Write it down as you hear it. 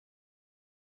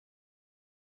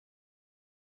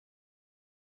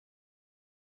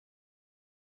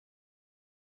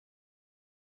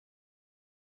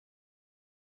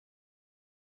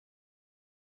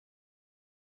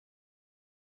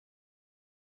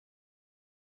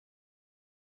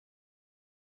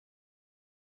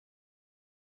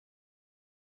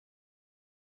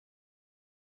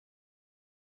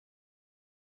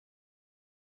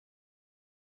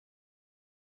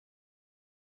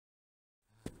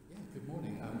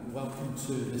welcome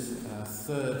to this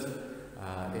third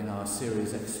in our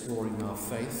series Exploring Our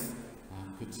Faith.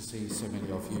 Good to see so many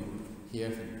of you here.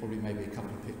 I think probably maybe a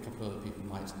couple other people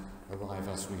might arrive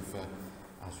as we've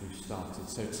started.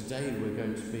 So today we're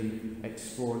going to be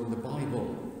exploring the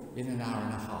Bible in an hour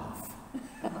and a half,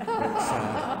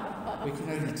 which we can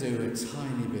only do a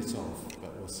tiny bit of,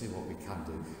 but we'll see what we can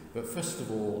do. But first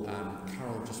of all,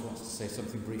 Carol just wants to say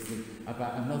something briefly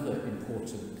about another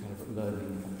important kind of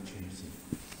learning opportunity.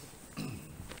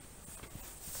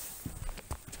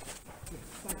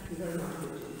 Thank you very much,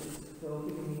 Richard, for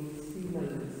giving me these few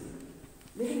moments.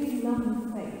 Living in love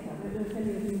and faith, I don't know if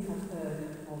any of you have heard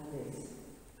of this.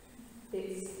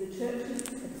 It's the Church's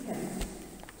attempt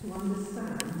to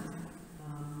understand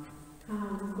how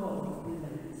God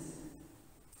relates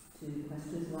to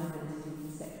questions of identity,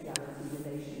 sexuality,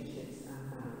 relationships and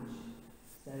marriage.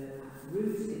 So at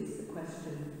roots it's the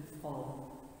question of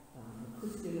the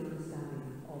Christian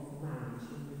understanding of marriage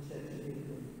in the Church of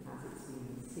England as it's been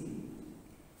received.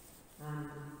 And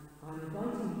I'm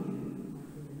inviting you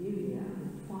in the new year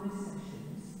in 5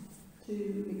 sessions to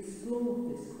explore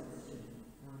this question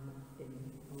in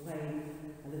a way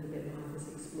a little bit like this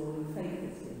Exploring Faith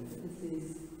has been. This is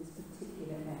this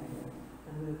particular area.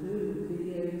 And we'll do it with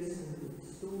videos and with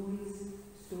stories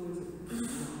of people's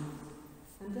lives,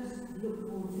 and just look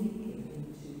more deeply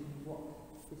into what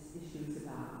this issue is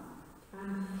about,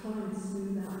 and try and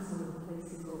smooth out some of the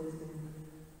places where there's been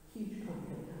huge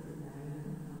conflict, hasn't there,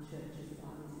 in our churches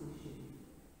about this issue.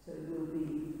 So there'll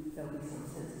be some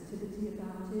sensitivity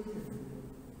about it, and we'll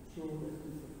make sure that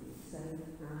people feel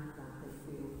safe and that they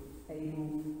feel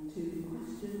able to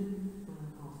question,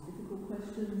 ask difficult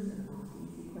questions and ask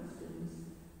easy questions,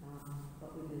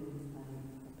 but within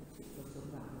a particular sort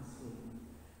of atmosphere.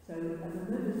 So at the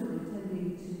moment I'm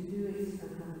intending to do it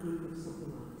and have a group of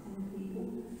something like 10 people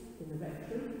in the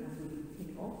rectory as we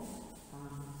kick off.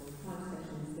 So 5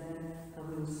 sessions there, and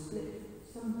we'll split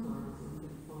sometimes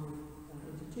into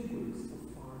 2 groups of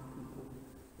 5 people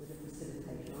with a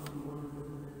facilitator. I'll be one of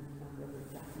them, and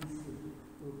Reverend Jack Eastwood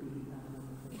will be one of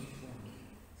them as well.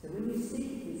 So when you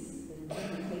see this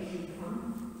invitation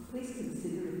come, please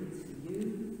consider if it's for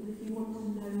you, and if you want to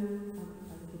know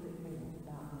a little bit more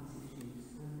about these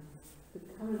issues and the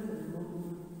current and modern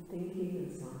thinking and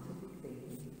scientific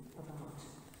thinking about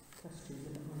questions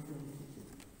of identity.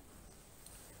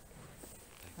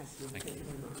 Thank you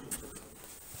very much.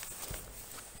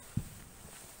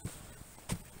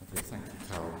 Okay, thank you,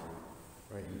 Carol.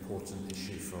 Very important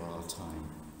issue for our time.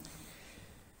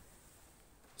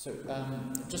 So,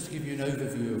 just to give you an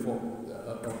overview of what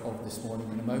of this morning,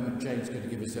 in a moment Jane's going to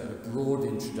give us a broad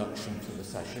introduction to the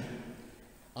session.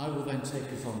 I will then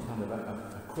take us on kind of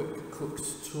a quick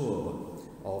cooked tour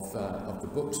of the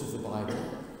books of the Bible,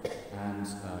 and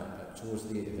towards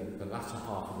the latter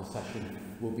half of the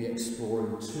session we'll be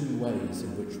exploring 2 ways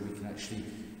in which we can actually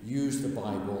use the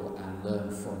Bible and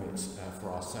learn from it for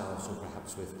ourselves, or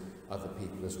perhaps with other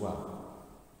people as well.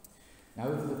 Now,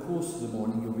 over the course of the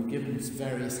morning, you'll be given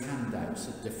various handouts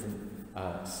at different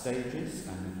stages,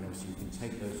 and you can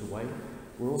take those away.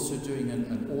 We're also doing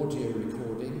an audio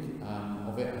recording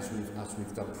of it, as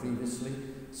we've done previously,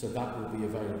 so that will be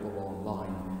available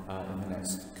online in the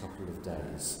next couple of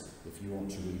days, if you want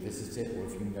to revisit it, or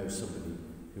if you know somebody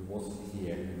who wasn't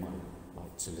here who might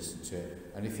like to listen to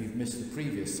it. And if you've missed the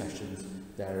previous sessions,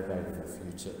 they're available for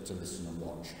you to listen and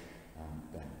watch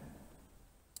then.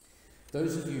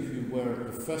 Those of you who were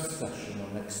at the first session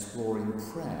on exploring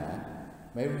prayer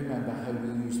may remember how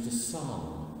we used a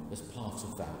psalm as part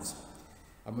of that.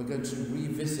 And we're going to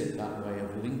revisit that way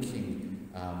of linking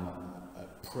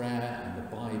prayer and the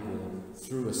Bible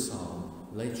through a psalm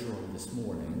later on this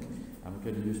morning. And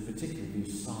we're going to particularly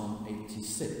use Psalm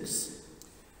 86.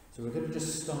 So we're going to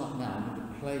just start now. I'm going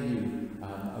to play you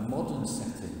a modern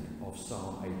setting of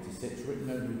Psalm 86, written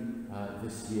only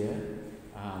this year.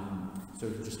 So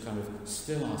we can just kind of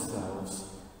still ourselves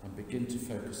and begin to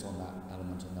focus on that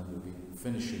element, and then we'll be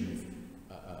finishing with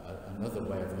another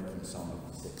way of looking at Psalm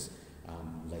 86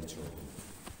 later on.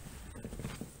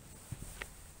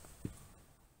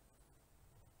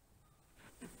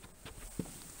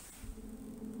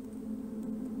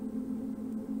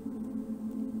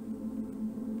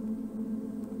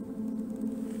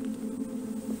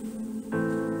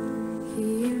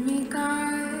 Hear me,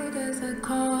 God, as I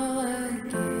call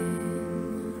again.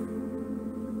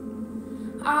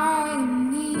 I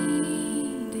am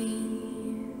needing,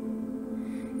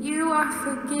 you are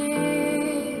forgiving.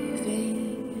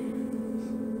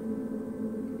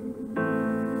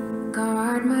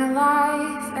 Guard my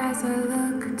life as I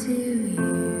look to you.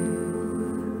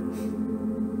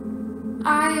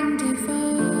 I am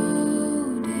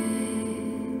devoted.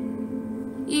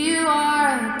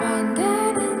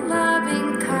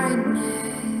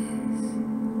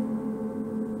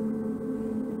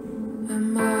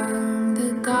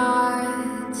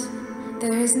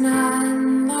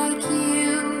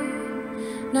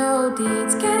 No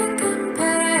deeds can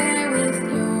compare with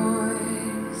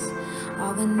yours.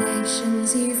 All the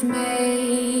nations you've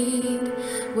made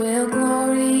will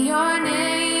glory your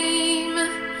name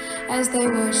as they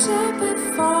worship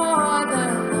before the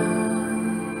Lord.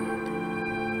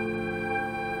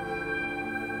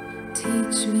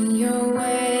 Teach me your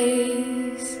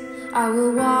ways, I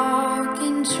will walk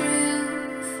in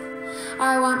truth.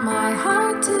 I want my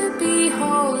heart to be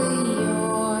wholly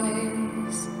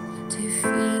yours, to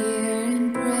fear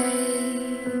and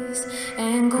praise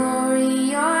and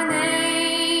glory your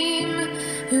name.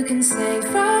 Who can save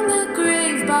from the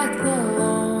grave but the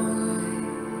Lord?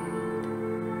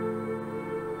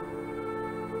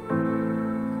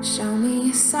 Show me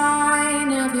a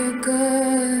sign of your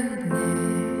goodness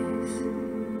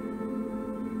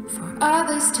for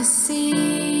others to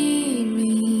see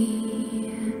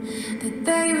me, that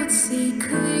they would see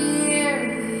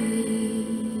clearly.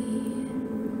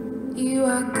 You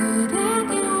are good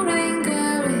and your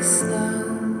anger is slow,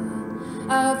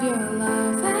 of your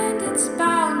love and its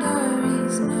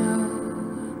boundaries know.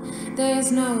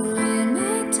 There's no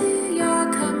limit to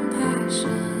your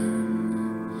compassion.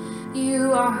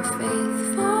 You are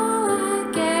faithful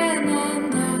again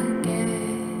and again.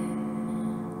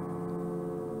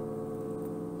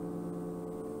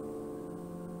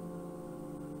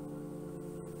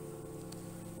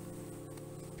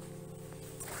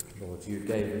 Lord, you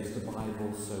gave us the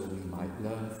Bible so we might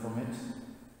learn from it,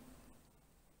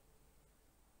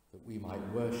 that we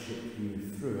might worship you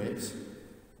through it,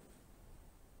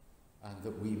 and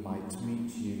that we might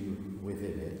meet you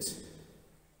within it.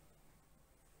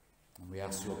 And we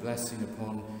ask your blessing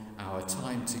upon our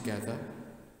time together,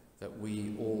 that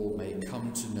we all may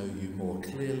come to know you more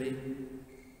clearly,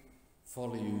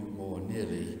 follow you more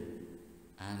nearly,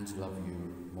 and love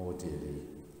you more dearly.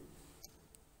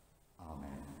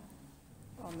 Amen.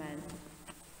 Amen.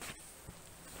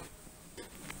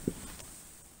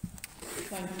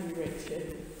 Thank you, Richard.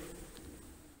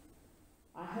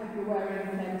 I hope you're wearing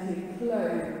plenty of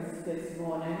clothes this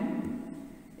morning.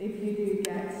 If you do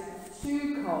get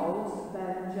too cold,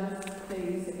 then just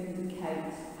please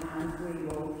indicate and we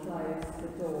will close the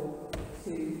door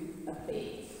to a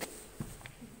bit.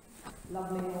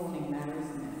 Lovely morning there,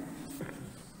 isn't it?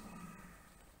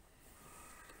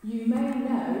 You may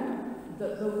know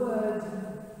that the word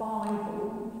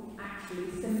Bible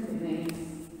actually simply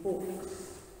means books.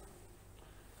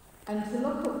 And to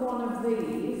look at one of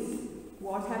these,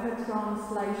 whatever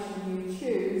translation you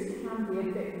choose, can be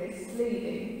a bit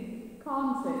misleading,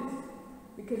 can't it?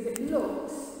 Because it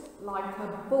looks like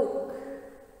a book,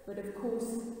 but of course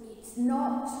it's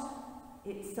not.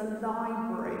 It's a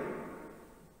library,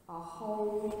 a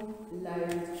whole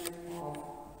load of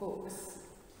books.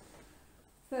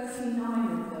 39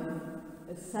 of them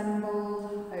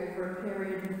assembled over a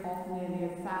period of nearly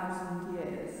 1,000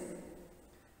 years.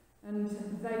 And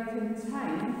they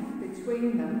contain,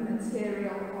 between them,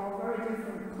 material of very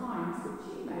different kinds, which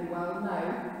you may well know,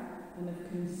 and have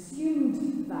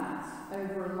consumed that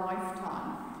over a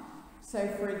lifetime. So,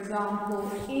 for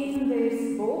example, in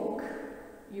this book,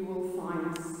 you will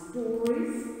find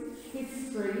stories,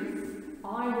 histories,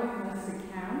 eyewitness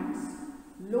accounts,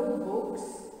 law books,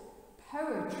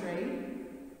 poetry,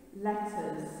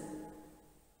 letters.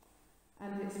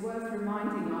 And it's worth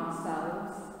reminding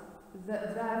ourselves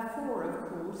that therefore, of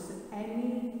course,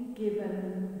 any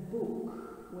given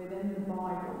book within the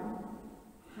Bible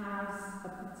has a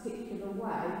particular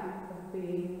way of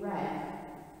being read.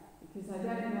 Because I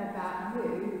don't know about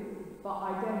you, but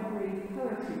I don't read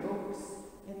poetry books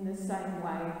in the same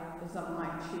way as I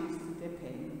might choose to dip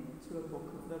into a book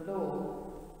of the law.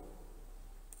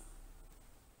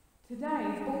 Today,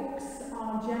 books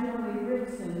are generally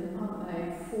written, aren't they,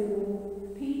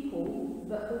 for people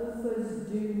that authors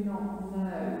do not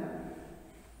know.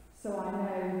 So I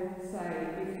know, say,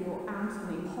 if you're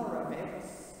Anthony Horowitz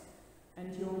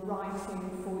and you're writing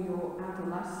for your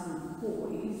adolescent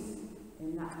boys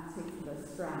in that particular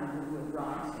strand of your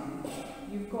writing,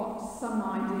 you've got some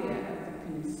idea of the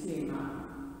consumer.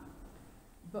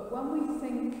 But when we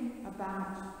think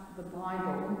about the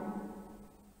Bible,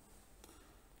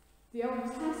 the Old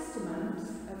Testament,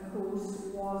 of course,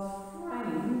 was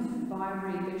framed by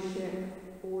readership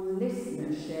or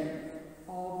listenership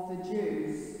of the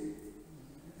Jews.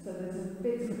 So there's a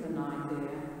bit of an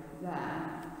idea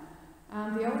there.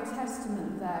 And the Old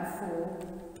Testament, therefore,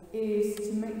 is,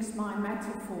 to mix my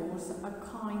metaphors, a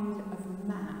kind of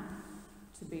map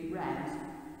to be read,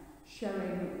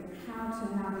 showing how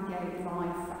to navigate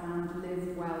life and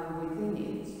live well within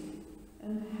it,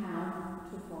 and how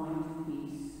to find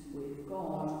peace with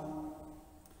God.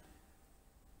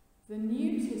 The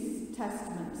New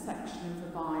Testament section of the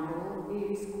Bible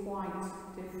is quite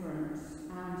different,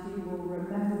 and you will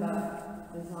remember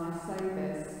as I say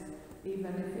this,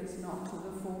 even if it's not to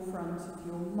the forefront of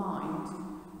your mind,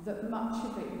 that much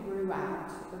of it grew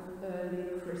out of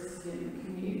early Christian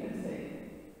community.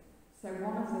 So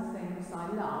one of the things I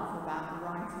love about the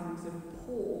writings of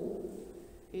Paul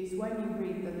is when you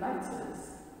read the letters,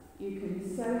 you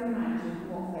can so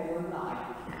imagine what they were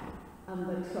like and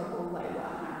the trouble they were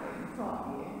having, can't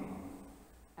you?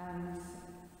 And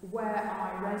where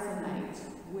I resonate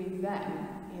with them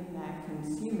in their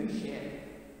consumership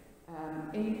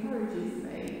encourages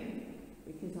me,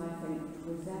 because I think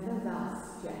 'twas ever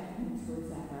thus, Jen,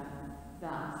 'twas ever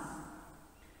thus.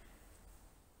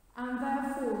 And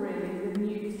therefore, really, the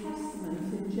New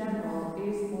Testament in general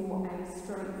is more a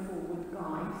straightforward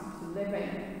guide to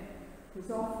living.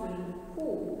 Because often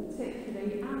Paul,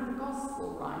 particularly, and the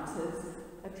Gospel writers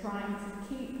are trying to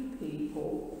keep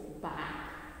people back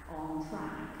on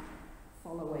track,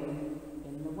 following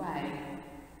in the way.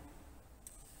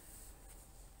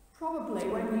 Probably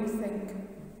when you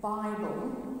think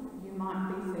Bible, you might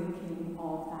be thinking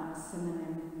of that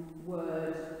synonym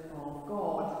Word of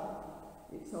God.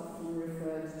 It's often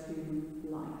referred to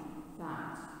like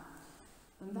that.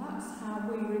 And that's how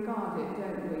we regard it,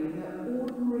 don't we? That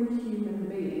ordinary human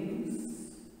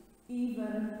beings,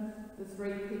 even the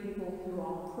three people who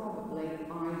are probably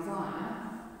Isaiah,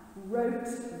 wrote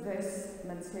this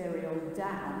material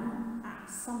down at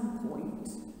some point,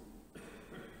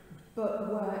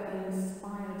 but were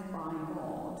inspired by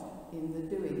God in the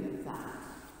doing of that.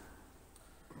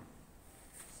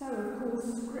 So, of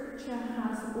course, Scripture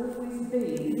has always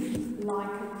been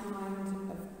like a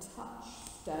kind of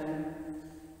touchstone,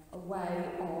 a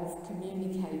way of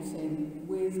communicating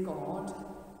with God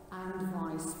and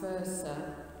vice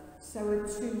versa. So a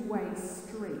two-way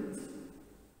street.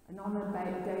 And on a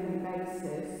daily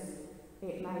basis,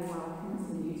 it may well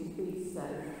continue to be so.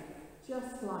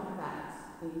 Just like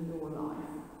that in your life,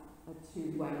 a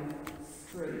two-way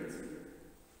street.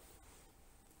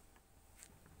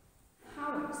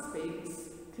 How it speaks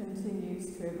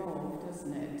continues to evolve,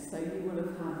 doesn't it? So you will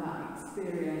have had that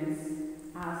experience,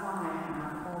 as I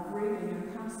have, of reading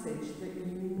a passage that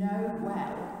you know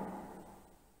well,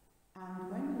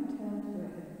 and when you turn to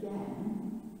it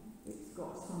again, it's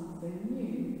got something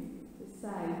new to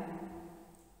say.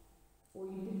 Or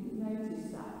you didn't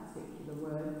notice that particular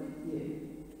word, did you?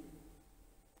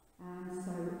 And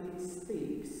so it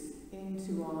speaks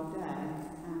into our day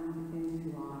and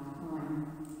into our time.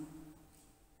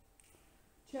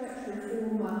 Church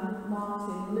reformer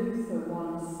Martin Luther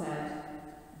once said,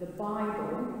 "The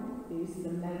Bible is the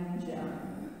manger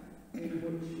in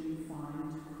which we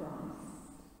find Christ."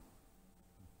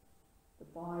 The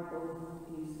Bible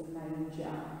is the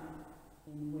manger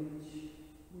in which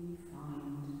we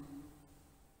find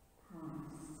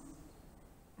Christ.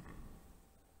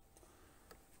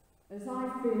 As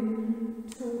I've been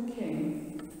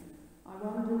talking, I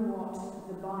wonder what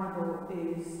the Bible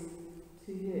is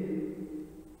to you.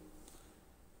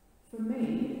 For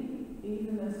me,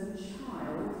 even as a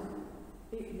child,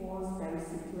 it was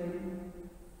basically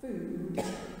food.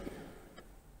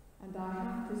 And I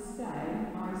have to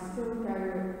say, I still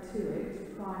go to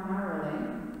it primarily,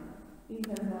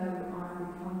 even though I've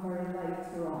become very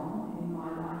later on in my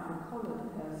life a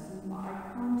collared person, but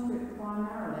I come to it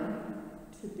primarily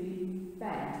to be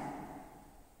fed,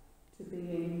 to be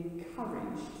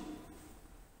encouraged.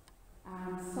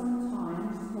 And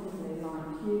sometimes, probably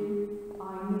like you, I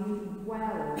need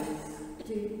wells,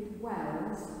 deep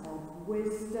wells of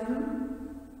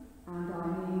wisdom, and I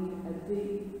need a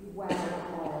deep well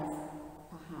of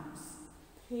perhaps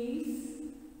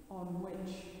peace on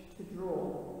which to draw.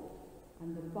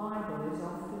 And the Bible is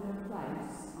often a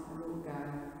place I will go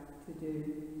to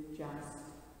do just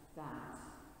that.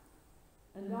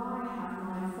 And I have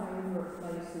my favourite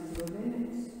places within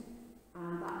it,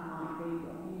 and that might be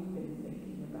what you've been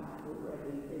thinking about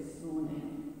already this morning.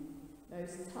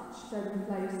 Those touchstone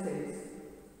places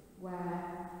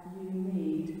where you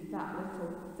need that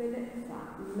little fillip,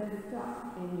 that lift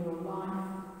up in your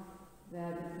life.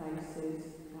 They're the places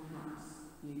perhaps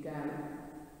you go.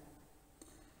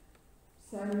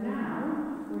 So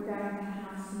now we're going to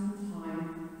have some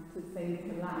time to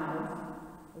think aloud,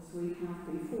 as we have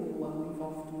before when we've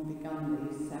often begun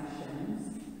these sessions.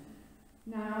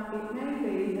 Now, it may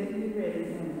be that you really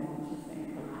don't want to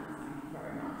think aloud, thank you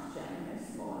very much, Jane,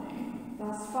 this morning.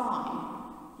 That's fine.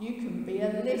 You can be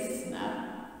a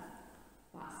listener.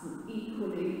 That's an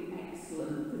equally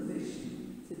excellent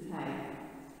position to take.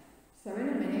 So in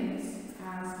a minute,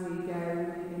 as we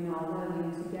go in our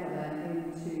learning together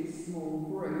into small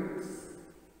groups,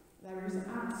 There is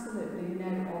absolutely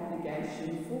no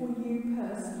obligation for you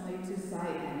personally to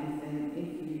say anything if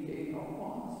you do not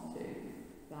want to.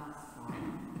 That's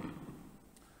fine.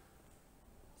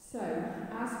 So,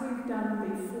 as we've done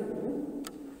before,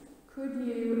 could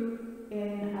you,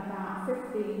 in about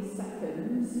 15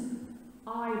 seconds,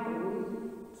 eyeball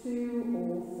 2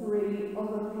 or 3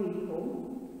 other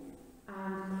people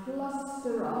and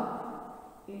cluster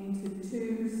up into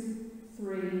 2s,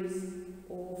 3s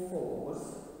or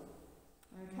 4s?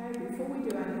 Okay, before we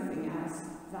do anything else,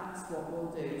 that's what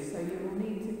we'll do. So you will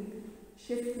need to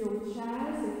shift your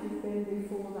chairs. If you've been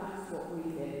before, that's what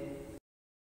we did.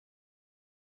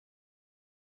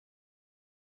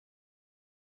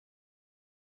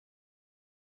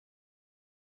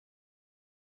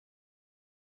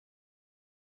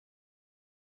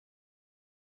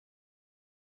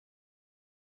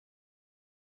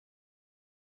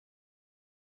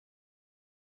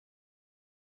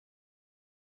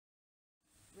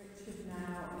 Richard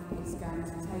now is going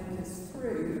to take us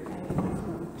through a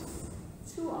book's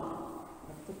tour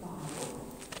of the Bible.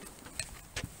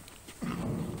 So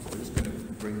I'm just going to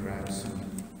bring around some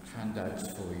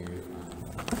handouts for you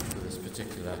for this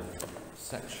particular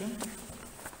section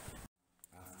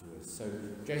afterwards. So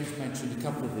James mentioned a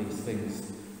couple of these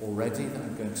things already that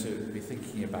I'm going to be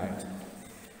thinking about.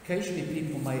 Occasionally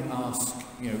people may ask,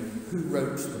 who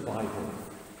wrote the Bible?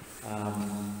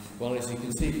 Well, as you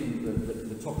can see from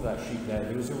the top of that sheet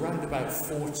there was around about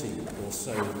 40 or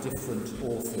so different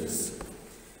authors,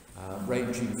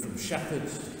 ranging from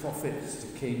shepherds to prophets to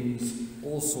kings,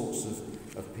 all sorts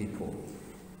of people.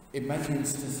 In many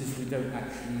instances, we don't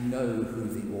actually know who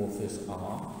the authors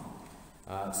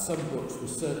are. Some books were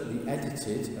certainly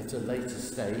edited at a later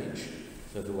stage,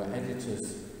 so there were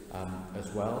editors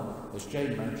as well. As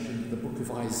Jane mentioned, the book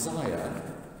of Isaiah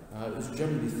was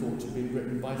generally thought to be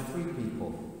written by 3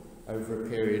 people over a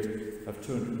period of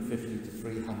 250 to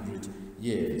 300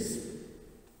 years.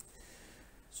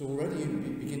 So already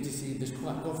you begin to see there's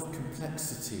quite a lot of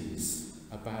complexities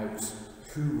about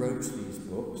who wrote these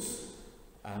books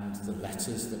and the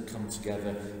letters that come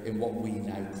together in what we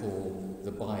now call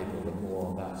the Bible, and more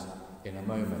on that in a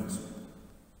moment.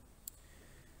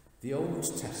 The Old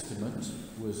Testament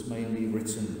was mainly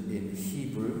written in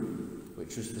Hebrew,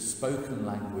 which was the spoken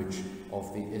language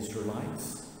of the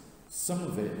Israelites. Some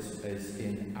of it is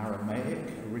in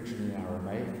Aramaic, originally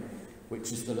Aramaic,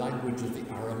 which is the language of the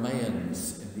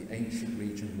Arameans in the ancient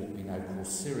region, what we now call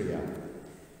Syria.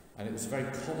 And it was a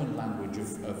very common language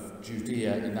of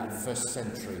Judea in that first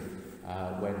century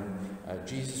when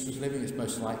Jesus was living. It's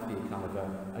most likely kind of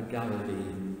a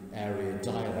Galilee area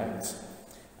dialect.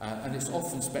 And it's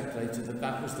often speculated that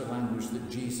that was the language that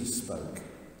Jesus spoke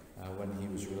when he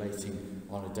was relating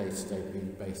on a day-to-day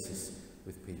basis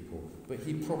with people. But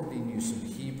he probably knew some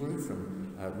Hebrew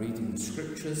from reading the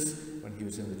scriptures when he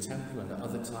was in the temple, and at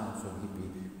other times when he'd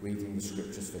be reading the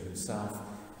scriptures for himself,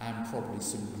 and probably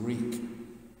some Greek,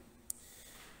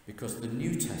 because the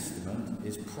New Testament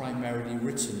is primarily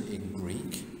written in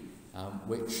Greek,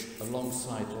 which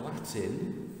alongside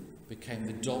Latin became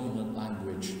the dominant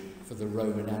language for the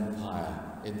Roman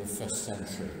Empire in the first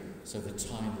century. So the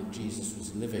time that Jesus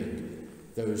was living,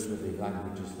 those were the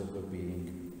languages that were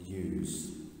being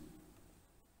used.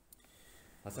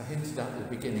 As I hinted at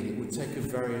the beginning, it would take a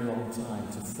very long time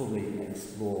to fully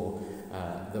explore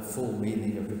the full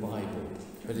meaning of the Bible.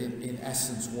 But in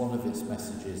essence, one of its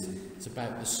messages is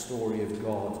about the story of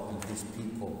God and his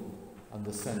people and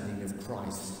the sending of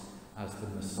Christ as the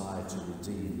Messiah to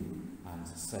redeem and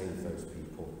save those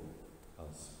people,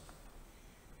 us.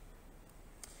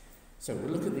 So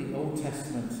we'll look at the Old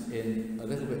Testament in a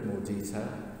little bit more detail.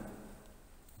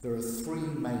 There are 3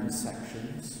 main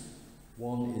sections.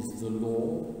 One is the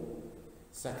law,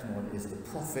 second one is the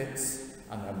prophets,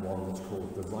 and then one that's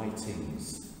called the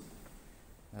writings.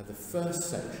 Now the first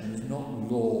section is not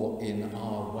law in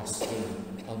our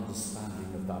Western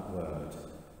understanding of that word.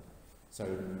 So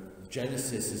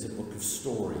Genesis is a book of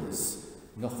stories,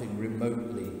 nothing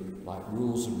remotely like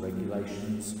rules and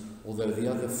regulations, although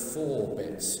the other 4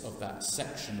 bits of that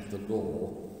section of the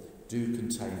law do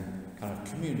contain kind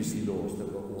of community laws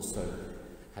that were also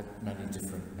had many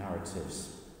different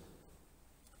narratives.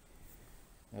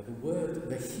 Now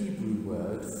the Hebrew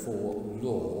word for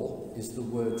law is the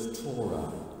word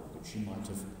Torah, which you might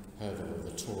have heard of,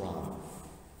 the Torah,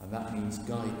 and that means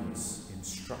guidance,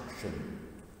 instruction.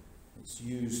 It's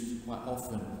used quite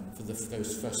often for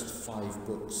those first 5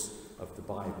 books of the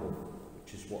Bible,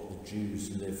 which is what the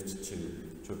Jews lived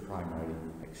to a primary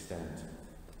extent.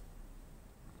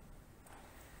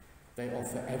 They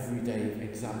offer everyday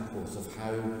examples of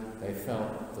how they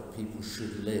felt that people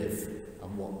should live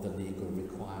and what the legal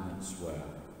requirements were.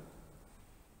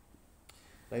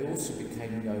 They also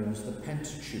became known as the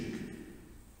Pentateuch,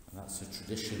 and that's a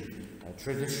tradition.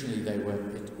 Traditionally, they were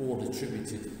all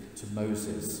attributed to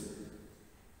Moses.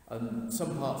 And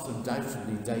some parts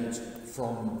undoubtedly date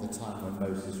from the time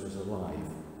when Moses was alive.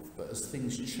 But as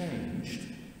things changed,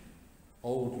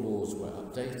 old laws were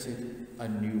updated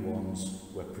and new ones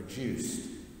were produced.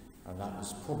 And that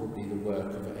was probably the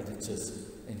work of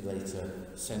editors in later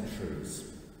centuries.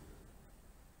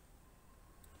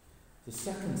 The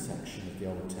second section of the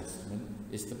Old Testament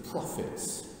is the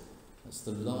prophets. That's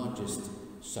the largest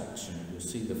section. You'll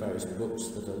see the various books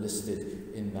that are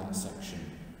listed in that section.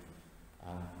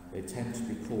 They tend to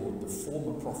be called the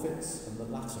former prophets and the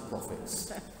latter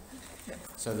prophets.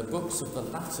 So the books of the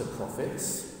latter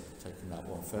prophets, taking that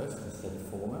one first instead of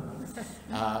former,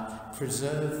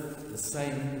 preserve the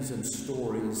sayings and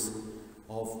stories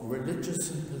of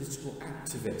religious and political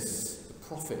activists, the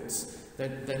prophets.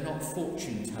 They're not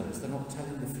fortune tellers, they're not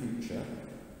telling the future.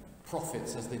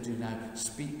 Prophets, as they do now,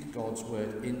 speak God's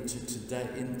word into today,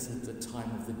 into the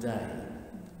time of the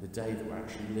day that we're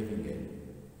actually living in.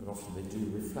 But often they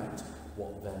do reflect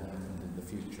what then happened in the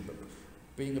future. But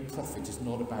being a prophet is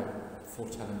not about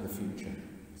foretelling the future.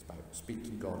 It's about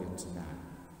speaking God into now.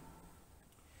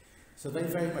 So they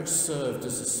very much served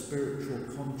as a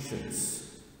spiritual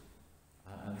conscience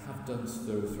and have done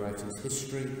so throughout its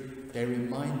history. They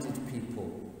reminded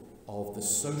people of the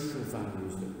social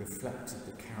values that reflected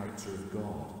the character of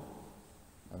God.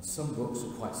 And some books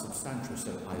are quite substantial,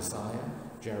 so Isaiah,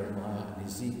 Jeremiah and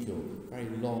Ezekiel, very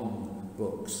long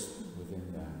books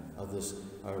within there. Others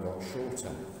are a lot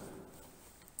shorter.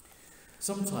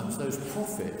 Sometimes those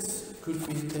prophets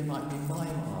they might be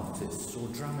mime artists or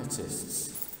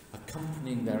dramatists,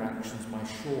 accompanying their actions by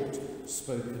short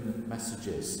spoken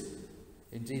messages.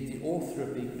 Indeed, the author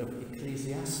of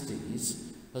Ecclesiastes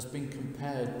has been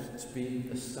compared to being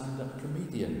a stand-up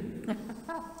comedian.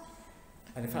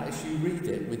 And in fact, if you read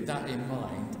it with that in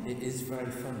mind, it is very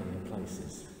funny in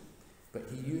places. But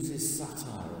he uses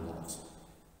satire a lot.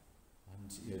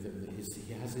 And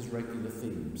he has his regular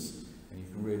themes, and you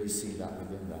can really see that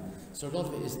within that. So a lot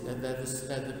of it is, they're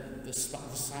the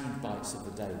sound bites of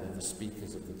the day, they're the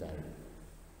speakers of the day.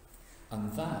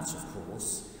 And that, of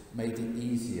course, made it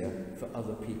easier for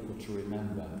other people to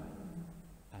remember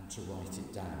and to write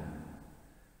it down.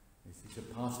 It's a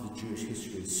part of the Jewish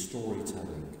history is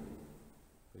storytelling.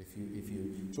 But if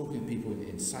you're talking to people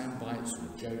in sound bites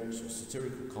or jokes or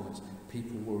satirical comments,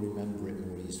 people will remember it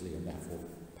more easily and therefore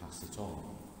pass it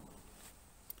on.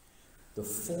 The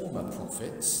former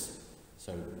prophets,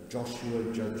 so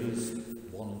Joshua, Judges,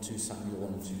 1 and 2 Samuel,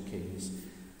 1 and 2 Kings,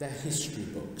 they're history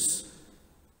books.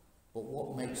 But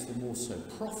what makes them also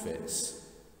prophets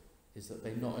is that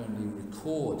they not only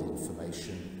record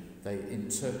information, they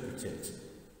interpret it.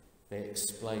 They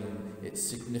explain its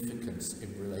significance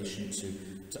in relation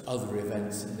to other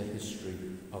events in the history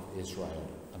of Israel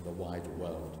and the wider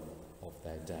world of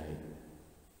their day.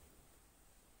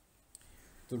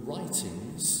 The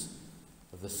writings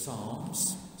of the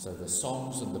Psalms, so the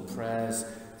songs and the prayers,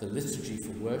 the liturgy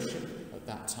for worship at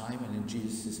that time and in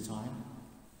Jesus' time,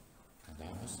 and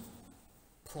ours.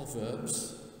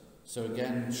 Proverbs, so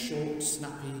again, short,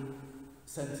 snappy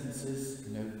sentences,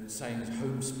 saying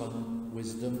homespun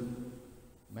wisdom,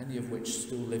 many of which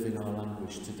still live in our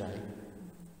language today.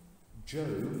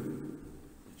 Job,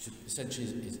 which essentially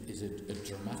is a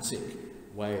dramatic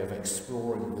way of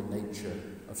exploring the nature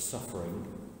of suffering,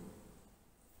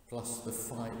 plus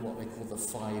what they call the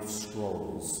 5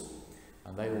 scrolls,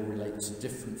 and they all relate to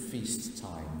different feast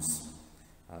times.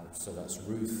 So that's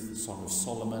Ruth, the Song of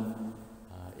Solomon,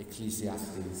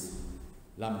 Ecclesiastes,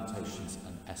 Lamentations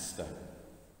and Esther.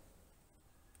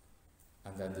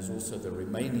 And then there's also the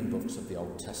remaining books of the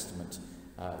Old Testament,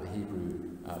 the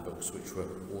Hebrew books, which were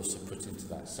also put into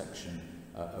that section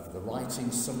of the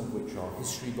writings, some of which are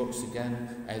history books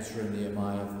again, Ezra,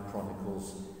 Nehemiah,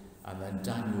 Chronicles, and then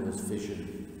Daniel's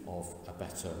vision of a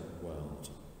better world.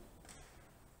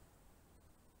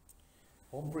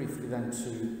 On briefly then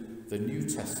to the New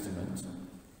Testament.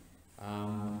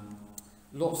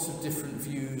 Lots of different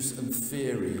views and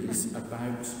theories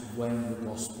about when the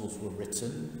Gospels were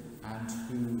written and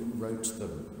who wrote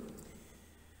them.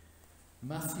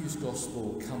 Matthew's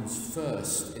Gospel comes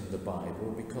first in the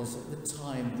Bible because at the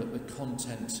time that the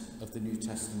content of the New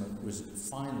Testament was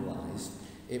finalised,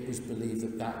 it was believed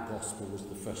that that Gospel was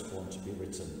the first one to be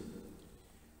written.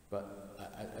 But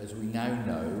as we now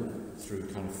know, through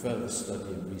kind of further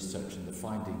study and research and the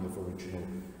finding of original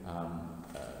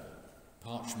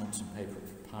parchment and paper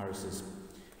papyruses,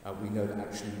 we know that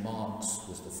actually Mark's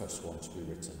was the first one to be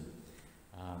written.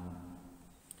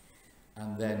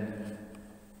 And then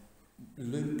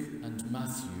Luke and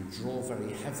Matthew draw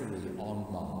very heavily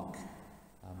on Mark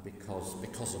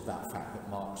because of that fact that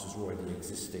Mark's was already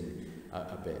existing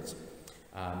a bit.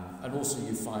 And also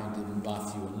you find in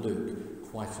Matthew and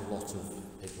Luke quite a lot of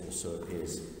it also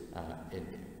appears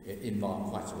in Mark,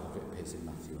 quite a lot of it appears in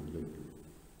Matthew and Luke.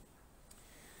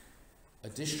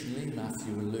 Additionally,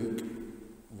 Matthew and Luke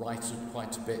write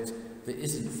quite a bit that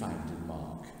isn't found in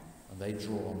Mark, and they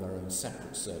draw on their own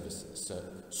separate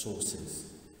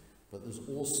sources. But there's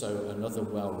also another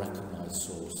well-recognised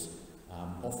source,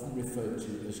 often referred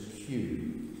to as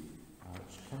Q,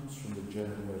 which comes from the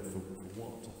German word for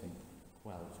what, I think,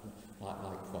 quell, like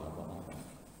quell, but like that.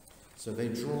 So they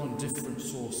draw on different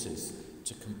sources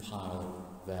to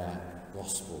compile their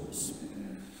Gospels.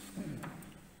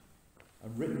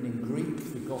 And written in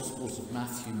Greek, the Gospels of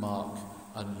Matthew, Mark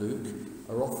and Luke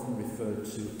are often referred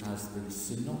to as the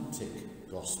Synoptic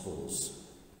Gospels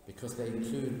because they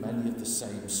include many of the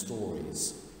same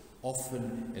stories,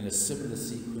 often in a similar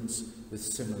sequence with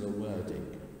similar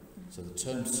wording. So the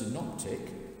term synoptic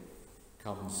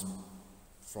comes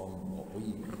from what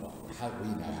we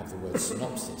now have the word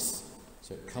synopsis.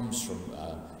 So it comes from,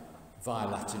 via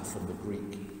Latin from the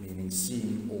Greek, meaning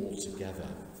seeing all together.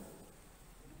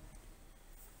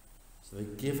 So they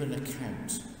give an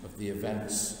account of the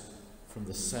events from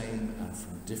the same and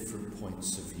from different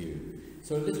points of view.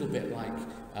 So a little bit like,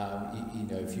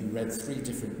 if you read 3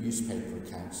 different newspaper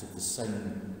accounts of the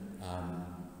same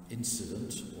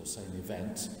incident or same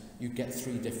event, you get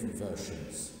 3 different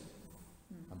versions.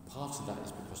 And part of that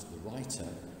is because of the writer,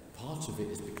 part of it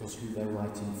is because who they're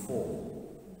writing for.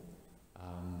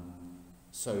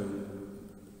 So,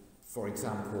 for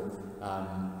example,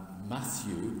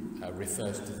 Matthew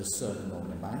refers to the Sermon on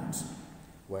the Mount,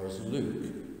 whereas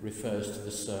Luke refers to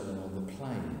the Sermon on the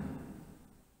Plain.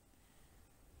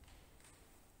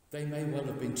 They may well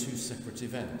have been 2 separate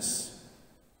events.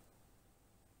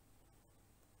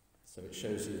 So it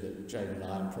shows you that Jane and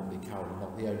I, and probably Carol, are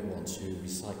not the only ones who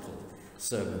recycle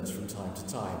sermons from time to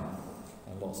time,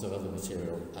 and lots of other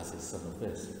material, as is some of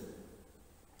this.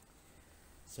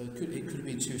 So it could have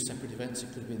been 2 separate events,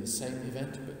 it could have been the same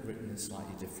event, but written in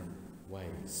slightly different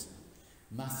ways.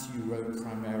 Matthew wrote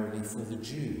primarily for the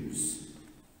Jews.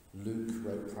 Luke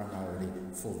wrote primarily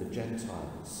for the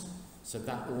Gentiles. So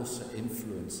that also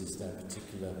influences their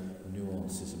particular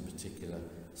nuances and particular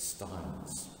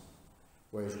styles.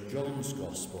 Whereas John's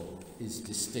Gospel is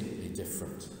distinctly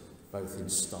different, both in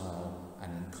style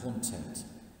and in content.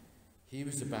 He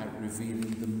was about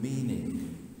revealing the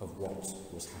meaning of what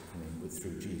was happening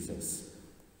through Jesus,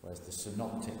 whereas the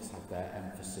synoptics had their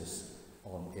emphasis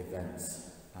on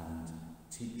events and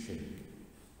teaching.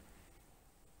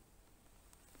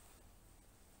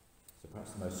 So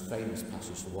perhaps the most famous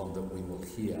passage, the one that we will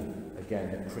hear again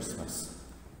at Christmas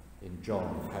in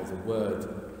John, how the Word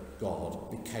God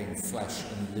became flesh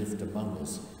and lived among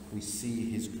us. We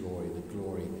see his glory, the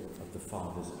glory of the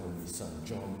Father's only Son.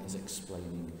 John is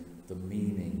explaining the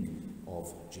meaning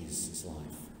of Jesus'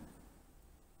 life.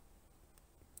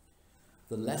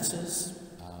 The letters,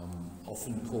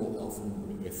 often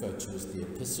referred to as the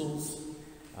epistles,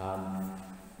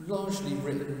 largely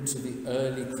written to the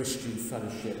early Christian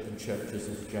fellowship and churches,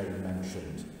 as Jane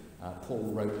mentioned.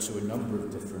 Paul wrote to a number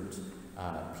of different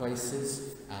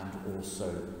places and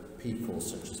also people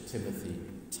such as Timothy,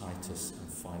 Titus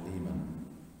and Philemon.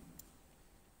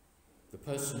 The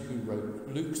person who wrote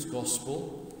Luke's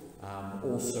Gospel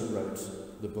also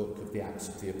wrote the book of the Acts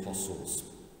of the Apostles,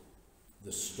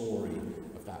 the story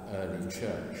of that early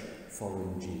church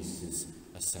following Jesus'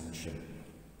 ascension.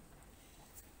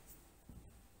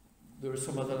 There are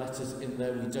some other letters in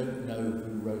there. We don't know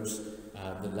who wrote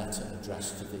the letter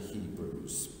addressed to the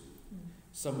Hebrews.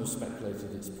 Some have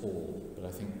speculated it's Paul, but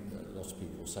I think a lot of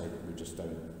people say that we just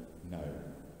don't know.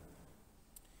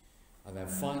 And then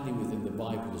finally, within the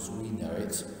Bible as we know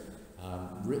it,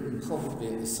 written probably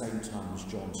at the same time as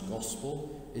John's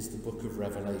Gospel, is the book of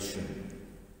Revelation.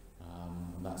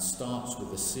 And that starts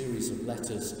with a series of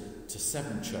letters to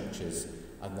 7 churches,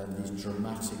 and then these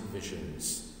dramatic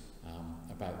visions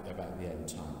about the end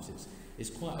times. It's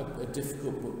quite a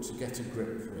difficult book to get a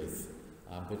grip with,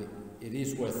 but it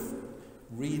is worth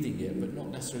reading it, but not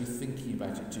necessarily thinking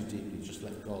about it too deeply. Just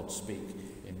let God speak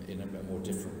in a more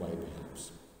different way,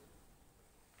 perhaps.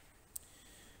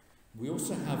 We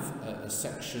also have a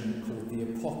section called the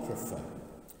Apocrypha,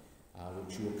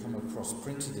 which you will come across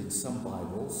printed in some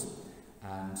Bibles,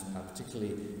 and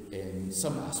particularly in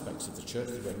some aspects of the Church,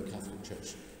 the Roman Catholic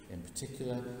Church in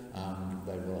particular.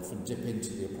 They will often dip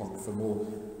into the Apocrypha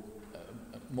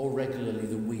more regularly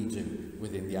than we do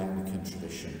within the Anglican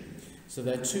tradition. So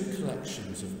they're two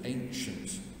collections of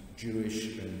ancient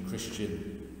Jewish and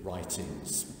Christian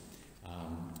writings.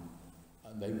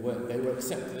 And they're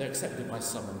accepted by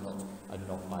some and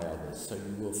not by others, so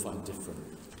you will find different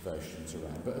versions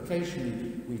around. But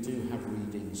occasionally we do have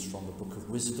readings from the Book of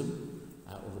Wisdom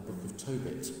or the Book of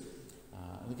Tobit.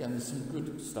 And again, there's some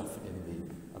good stuff in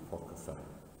the Apocrypha.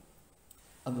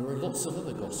 And there are lots of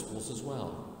other Gospels as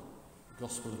well. The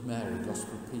Gospel of Mary,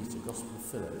 Gospel of Peter, Gospel of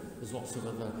Philip. There's lots of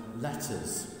other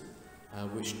letters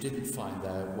which didn't find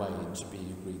their way to be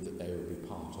agreed that they would be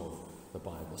part of the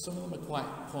Bible. Some of them are quite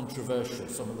controversial.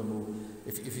 Some of them will,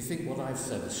 if you think what I've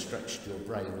said has stretched your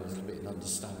brain a little bit in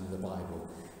understanding the Bible,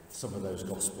 some of those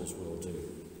Gospels will do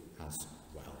as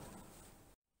well.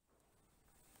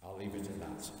 I'll leave it at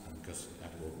that, because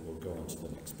we'll go on to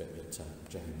the next bit that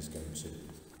Jane is going to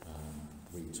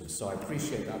read to us. So I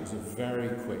appreciate that was a very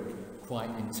quick, quite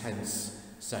intense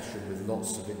session with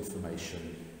lots of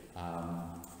information.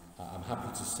 I'm happy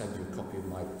to send you a copy of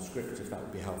my script if that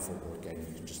would be helpful, or again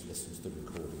you can just listen to the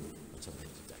recording at a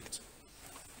later date.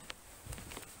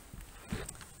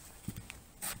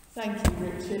 Thank you,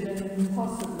 Richard, and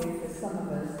possibly for some of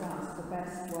us that's the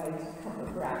best way to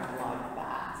cover ground like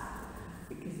that,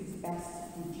 because it's best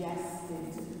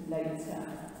digested later.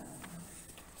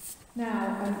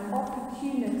 Now, an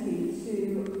opportunity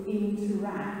to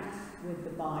interact with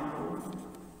the Bible,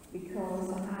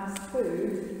 because as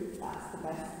food, that's the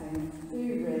best thing to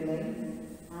do really,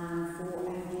 and for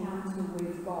encounter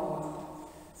with God.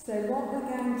 So what we're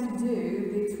going to do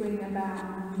between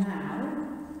about now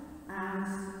and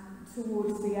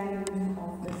towards the end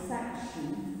of the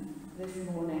section this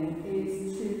morning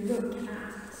is to look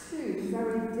at two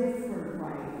very different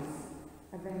ways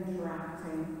of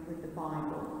interacting with the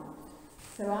Bible.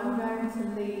 So I'm going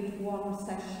to lead one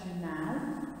session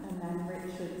now, and then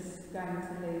Richard's going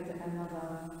to lead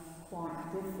another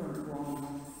quite different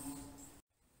one.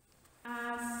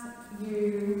 As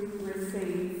you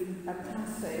receive a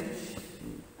passage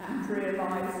and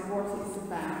realise what it's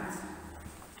about,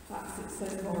 perhaps it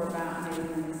says more about me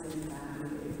than it says about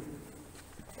you,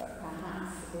 but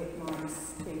perhaps it might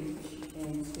speak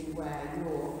into where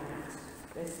you're at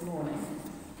this morning.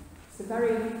 It's a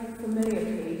very familiar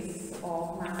piece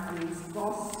of Matthew's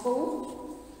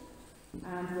Gospel,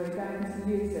 and we're going to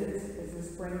use it as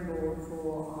a springboard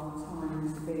for our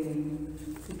times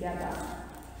being together.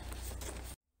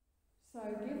 So,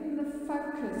 given the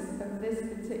focus of this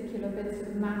particular bit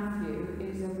of Matthew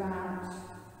is about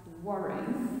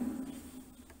worrying,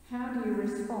 how do you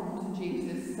respond to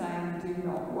Jesus saying, "Do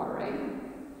not worry"?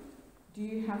 Do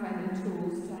you have any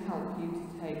tools to help you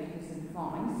to take his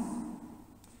advice?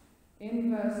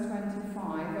 In verse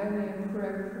 25, only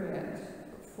appropriate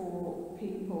for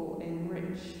people in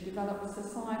rich, developed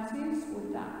societies,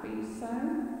 would that be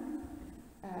so?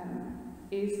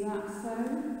 Is that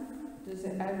so? Does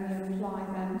it only apply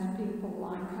then to people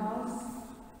like us?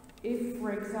 If,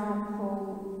 for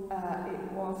example,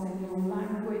 it was in your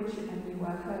language and you were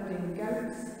herding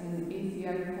goats in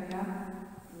Ethiopia,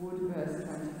 would verse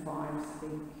 25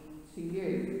 speak to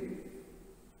you?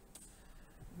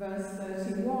 Verse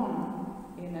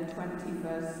 31, in a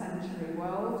 21st century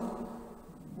world,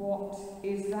 what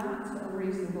is that? A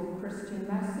reasonable Christian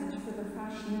message for the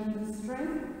fashion industry?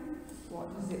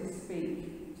 What does it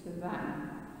speak to them?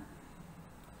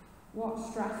 What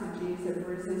strategies of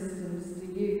resistance do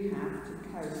you have to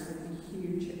cope with the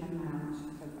huge amount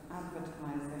of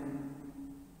advertising?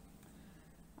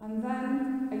 And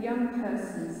then a young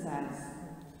person says,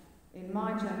 in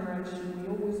my generation we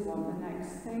always want the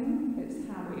next thing. It's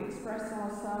how we express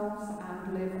ourselves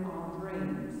and live our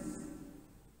dreams.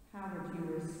 How would you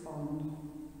respond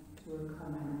to a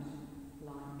comment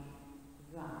like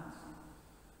that?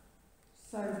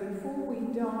 So before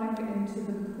we dive into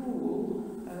the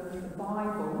pool of the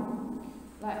Bible,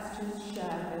 let's just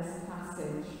share this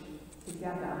passage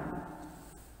together.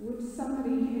 Would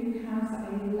somebody who has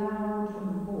a loud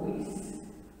voice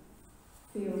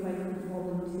feel they could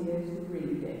volunteer to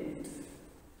read it?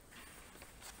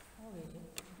 I'll read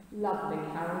it. Lovely,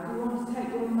 Carol. Do you want to take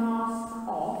your mask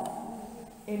off?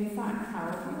 In fact,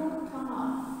 Carol, do you want to come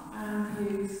up and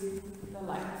use the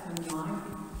lectern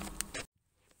mic?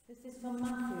 This is from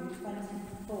Matthew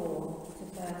 24 to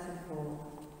 34.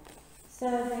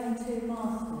 Serving two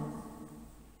masters.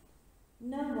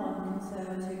 No one can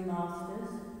serve two masters,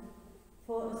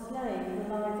 for a slave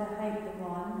will either hate the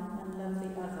one and love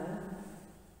the other,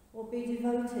 or be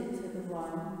devoted to the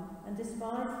one and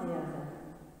despise the other.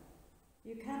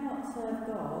 You cannot serve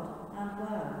God and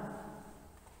wealth.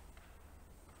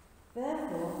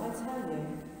 Therefore, I tell you,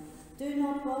 do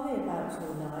not worry about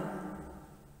your life,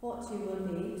 what you will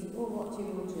eat or what you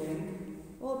will drink,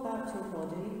 or about your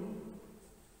body,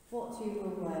 what you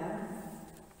will wear.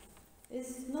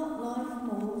 Is not life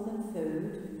more than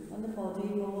food, and the body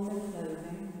more than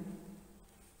clothing?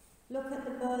 Look at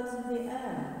the birds of the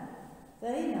air.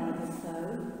 They neither sow,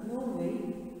 nor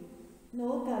reap,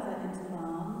 nor gather into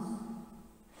barns,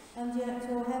 and yet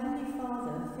your heavenly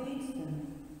Father feeds them.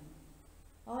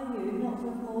 Are you not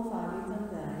of more value than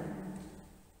they?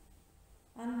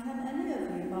 And can any of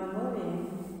you, by worrying,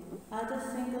 add a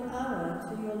single hour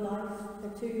to your life or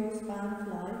to your span of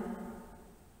life?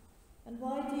 And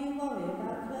why do you worry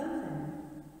about clothing?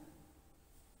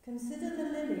 Consider the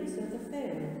lilies of the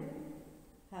field,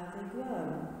 how they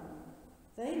grow.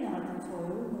 They neither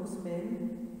toil nor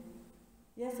spin.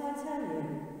 Yet I tell you,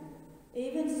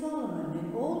 even Solomon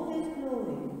in all his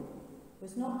glory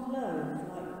was not clothed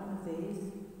like one of these.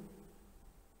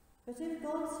 But if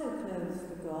God so clothes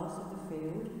the grass of the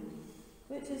field,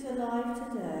 which is alive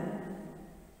today,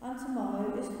 and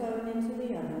tomorrow is thrown into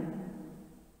the oven,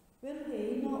 will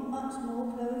he not much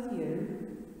more clothe you,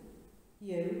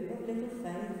 you of little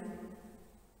faith?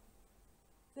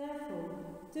 Therefore,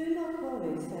 do not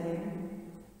worry,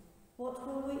 saying, what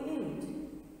will we eat?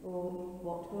 Or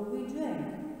what will we drink?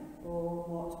 Or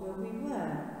what will we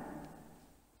wear?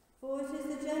 For it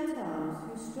is the Gentiles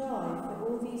who strive for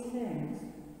all these things.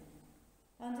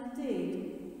 And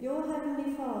indeed, your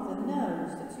heavenly Father knows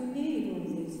that you need all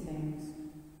these things.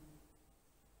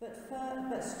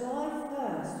 But strive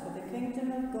first for the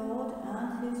kingdom of God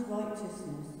and his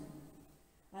righteousness,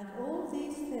 and all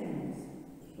these things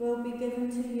will be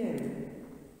given to you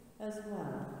as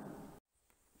well.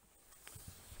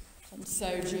 And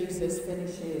so Jesus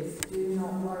finishes, do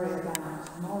not worry about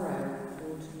tomorrow,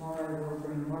 for tomorrow will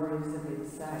bring worries of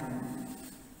its own.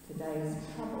 Today's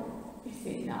trouble is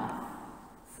enough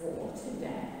for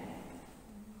today.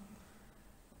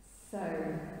 So,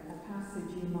 a passage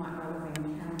you might well have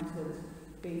encountered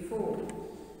before.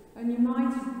 And you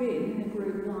might have been in a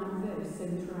group like this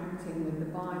interacting with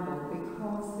the Bible,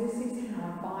 because this is how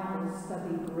a Bible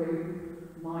study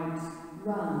group might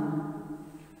run.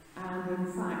 And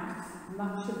in fact,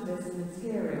 much of this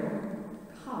material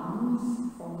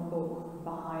comes from a book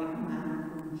by a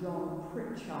man called John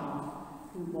Pritchard,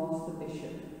 who was the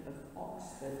Bishop of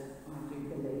Oxford, I do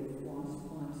believe, once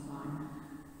upon a time.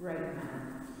 Great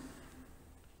man.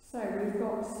 So we've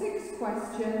got 6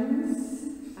 questions.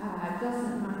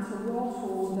 Doesn't matter what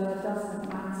order, doesn't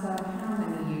matter how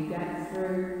many you get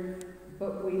through,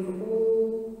 but we've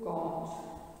all got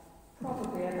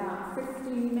probably about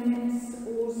 15 minutes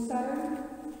or so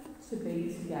to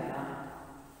be together.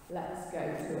 Let's go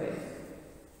to it.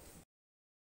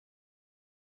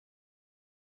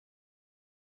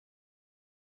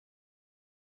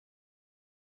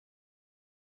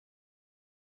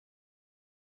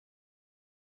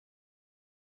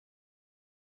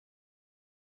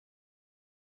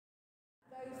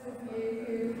 Those of you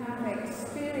who have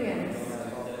experienced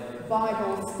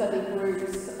Bible study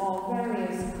groups of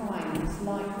various kinds,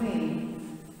 like me,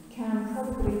 can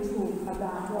probably talk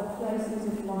about what places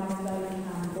of life they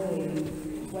can be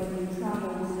when you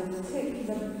travel with a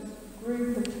particular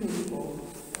group of people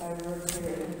over a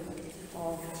period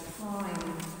of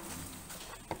time.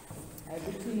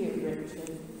 Over to you,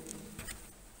 Richard.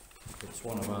 It's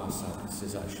one of our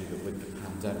sadnesses actually that with the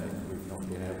pandemic we've not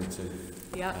been able to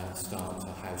start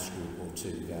a house group or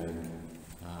 2 going,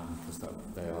 because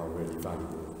they are really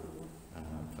valuable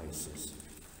places.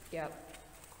 Yep.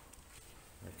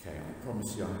 Okay, I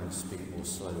promise you I'm going to speak more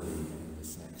slowly in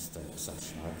this next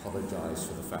session. I apologise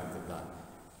for the fact that that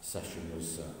session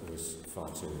was far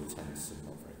too intense and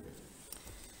not very good.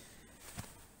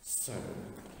 So,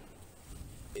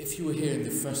 if you were here in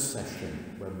the first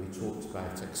session when we talked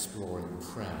about exploring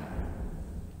prayer,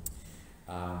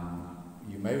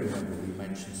 you may remember we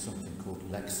mentioned something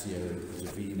called Lectio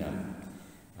Divina,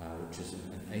 which is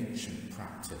an ancient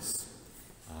practice,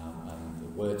 and the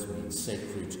words mean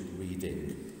sacred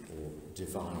reading or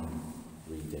divine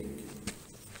reading.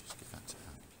 Just give that to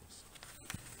Anne,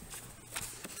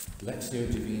 please.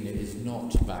 Lectio Divina is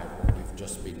not about what we've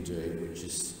just been doing, which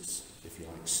is, if you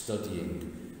like,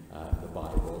 studying the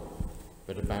Bible,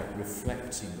 but about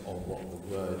reflecting on what the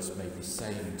words may be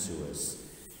saying to us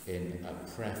in a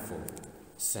prayerful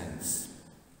sense.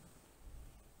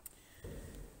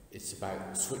 It's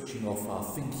about switching off our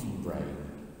thinking brain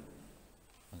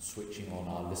and switching on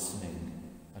our listening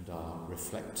and our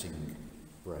reflecting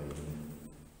brain.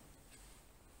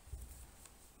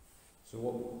 So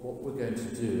what we're going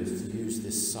to do is to use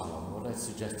this psalm. What I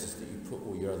suggest is that you put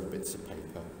all your other bits of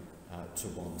paper to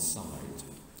one side.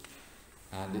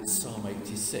 And it's Psalm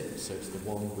 86, so it's the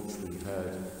one which we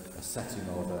heard a setting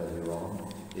of earlier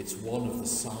on. It's one of the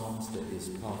psalms that is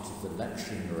part of the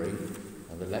lectionary,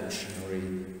 and the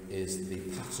lectionary is the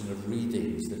pattern of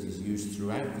readings that is used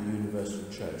throughout the Universal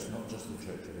Church, not just the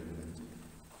Church of England,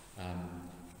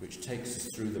 which takes us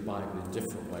through the Bible in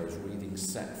different ways,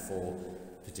 readings set for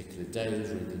particular days,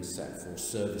 readings set for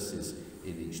services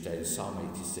in each day. Psalm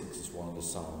 86 is one of the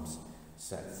psalms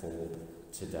set for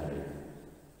today.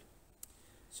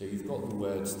 So you've got the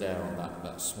words there on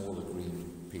that smaller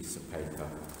green piece of paper,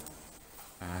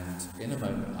 and in a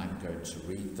moment I'm going to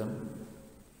read them,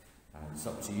 and it's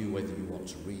up to you whether you want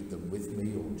to read them with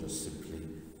me or just simply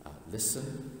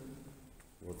listen.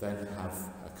 We'll then have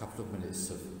a couple of minutes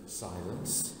of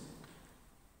silence.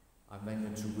 I'm then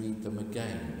going to read them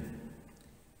again,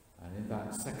 and in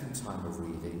that second time of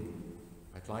reading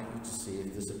I'd like you to see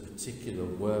if there's a particular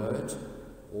word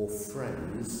or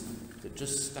phrase that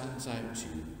just stands out to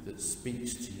you, that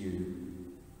speaks to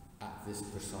you at this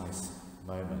precise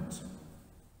moment.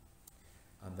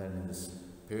 And then in this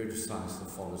period of silence that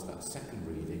follows that second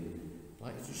reading, I'd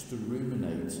like you just to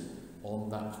ruminate on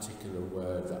that particular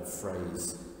word, that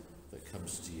phrase that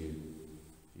comes to you.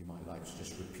 You might like to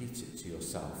just repeat it to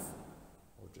yourself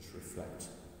or just reflect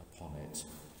upon it.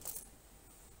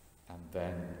 And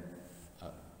then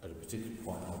at a particular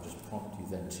point I'll just prompt you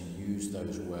then to use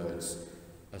those words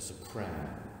as a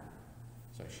prayer.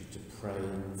 So actually to pray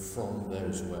from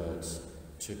those words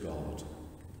to God.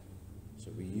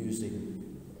 So we're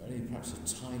using only perhaps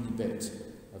a tiny bit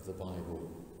of the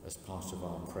Bible as part of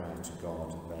our prayer to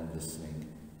God and then listening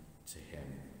to Him.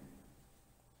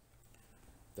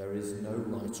 There is no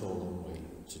right or wrong way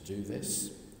to do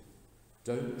this.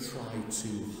 Don't try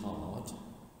too hard.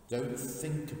 Don't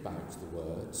think about the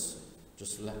words.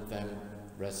 Just let them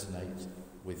resonate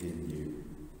within you.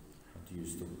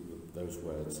 Use those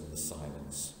words in the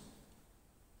silence.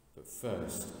 But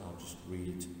first, I'll just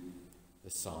read the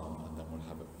psalm and then we'll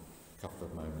have a couple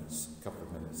of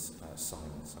minutes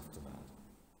silence after that.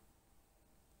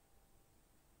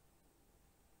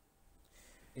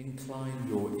 Incline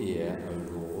your ear, O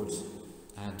Lord,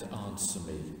 and answer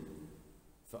me,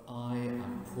 for I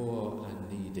am poor and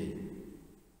needy.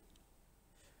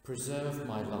 Preserve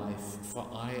my life, for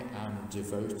I am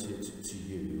devoted to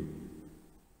you.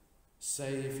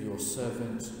 Save your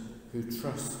servant who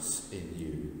trusts in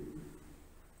you.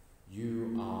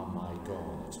 You are my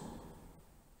God.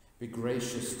 Be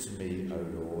gracious to me, O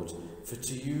Lord, for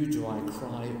to you do I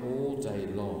cry all day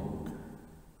long.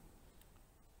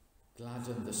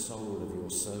 Gladden the soul of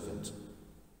your servant,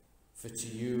 for to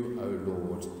you, O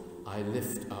Lord, I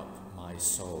lift up my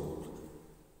soul.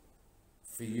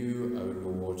 For you, O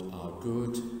Lord, are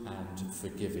good and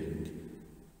forgiving,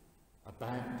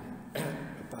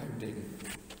 abounding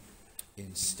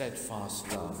in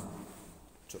steadfast love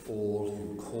to all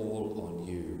who call on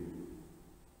you.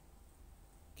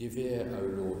 Give ear, O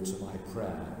Lord, to my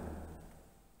prayer.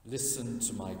 Listen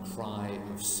to my cry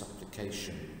of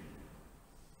supplication.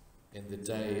 In the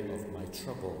day of my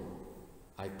trouble,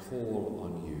 I call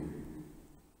on you,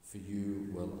 for you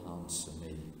will answer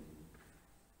me.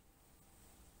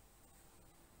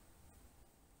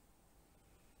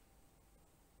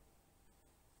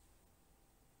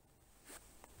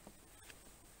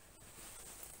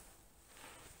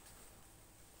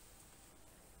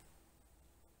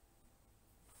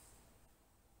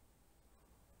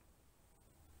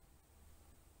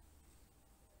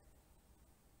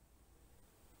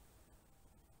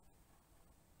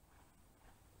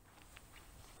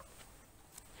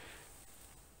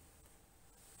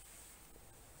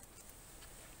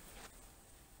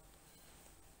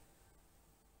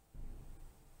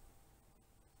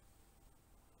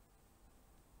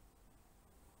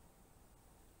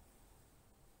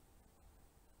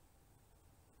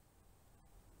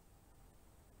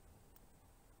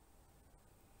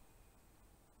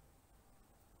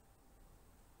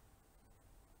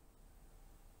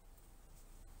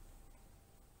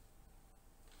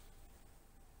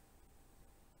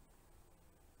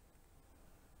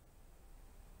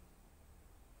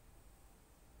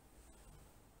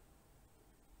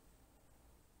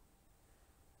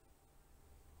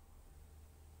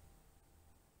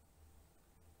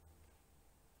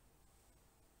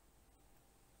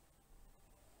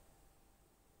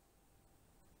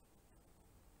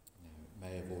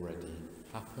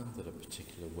 Happen that a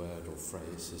particular word or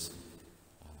phrase has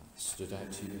stood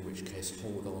out to you, in which case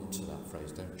hold on to that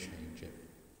phrase, don't change it.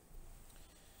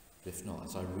 But if not,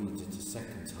 as I read it a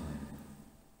second time,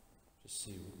 just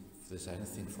see if there's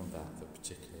anything from that that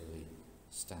particularly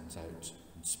stands out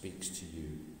and speaks to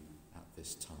you at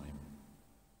this time.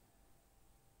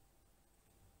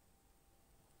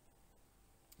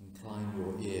 Incline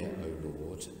your ear, O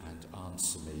Lord, and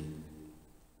answer me,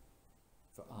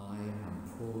 for I am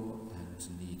poor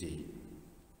and needy.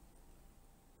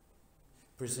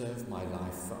 Preserve my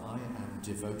life, for I am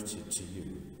devoted to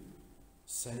you.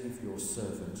 Save your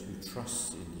servant who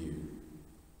trusts in you.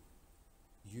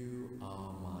 You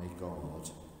are my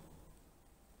God.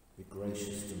 Be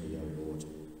gracious to me, O Lord,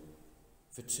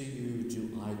 for to you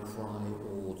do I cry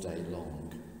all day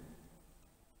long.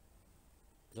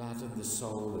 Gladden the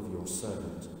soul of your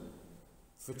servant,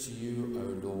 for to you,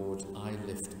 O Lord, I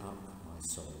lift up my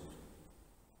soul.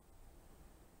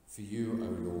 For you,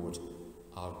 O Lord,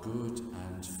 are good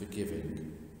and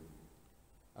forgiving,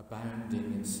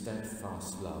 abounding in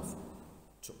steadfast love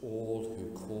to all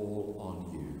who call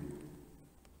on you.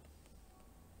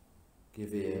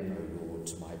 Give ear, O Lord,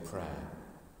 to my prayer.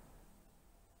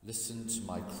 Listen to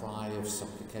my cry of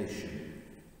supplication.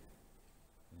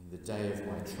 In the day of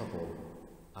my trouble,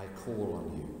 I call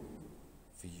on you,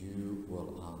 for you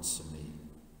will answer me.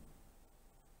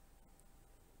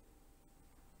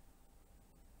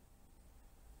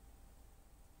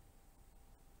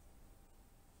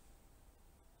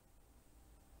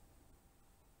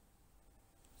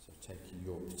 So taking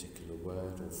your particular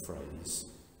word or phrase,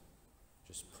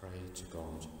 just pray to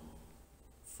God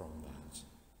from that.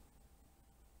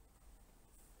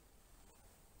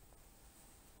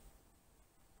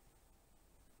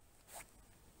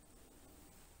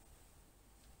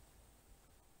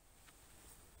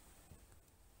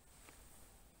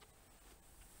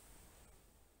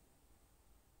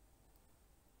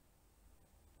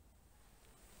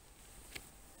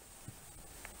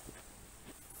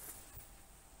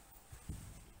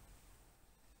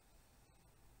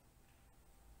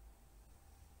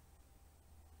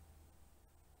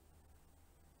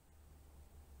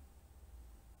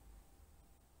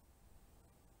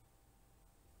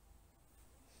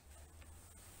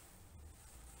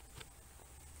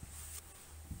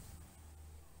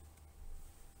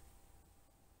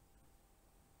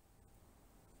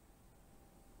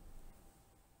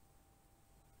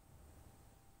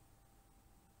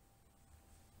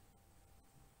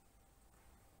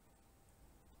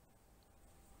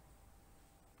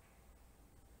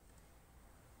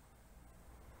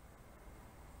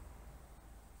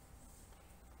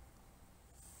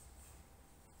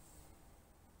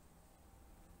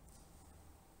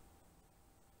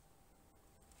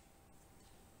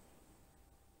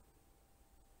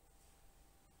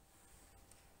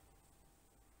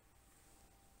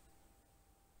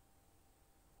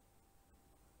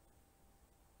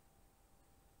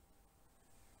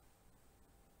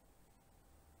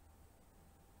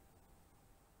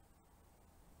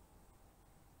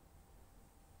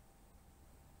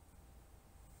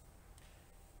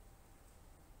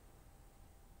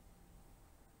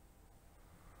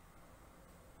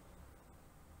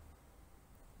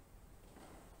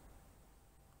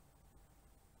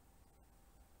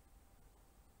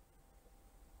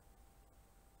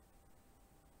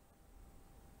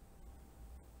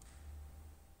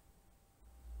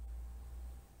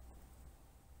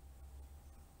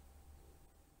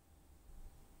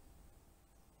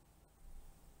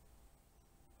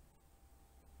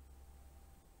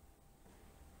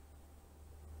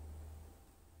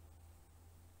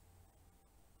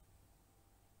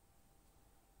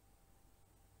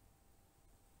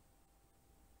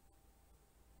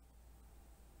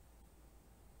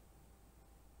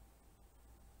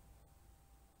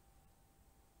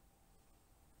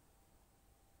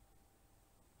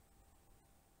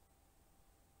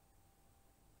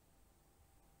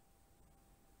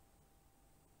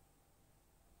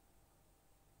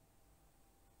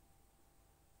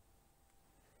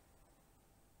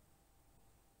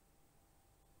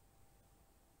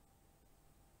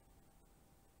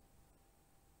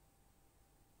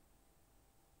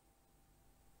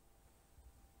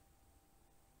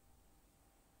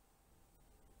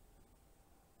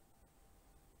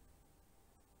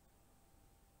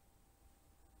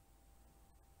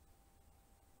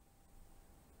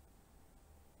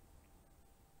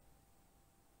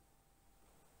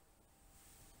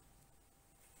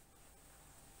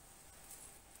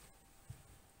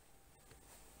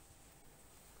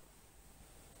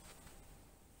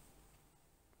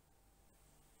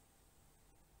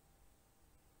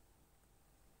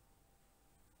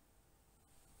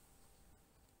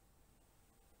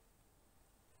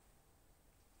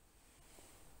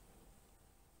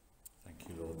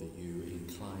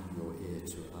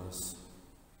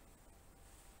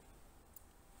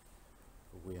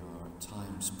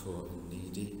 poor and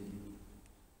needy.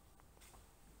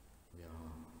 We are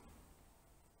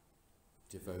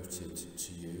devoted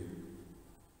to you.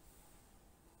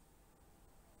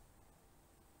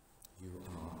 You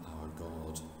are our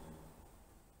God.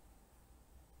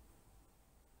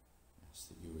 Ask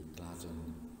that you would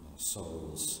gladden our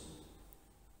souls.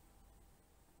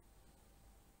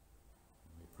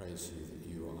 We praise you that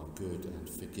you are good and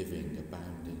forgiving,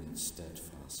 abounding in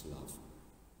steadfast love.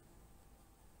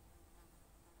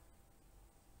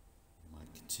 You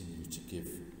might continue to give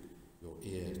your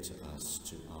ear to us,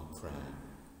 to our prayer.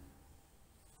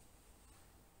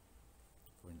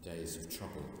 For in days of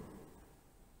trouble,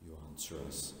 you answer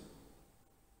us.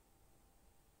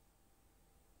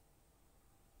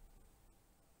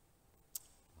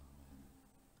 Amen.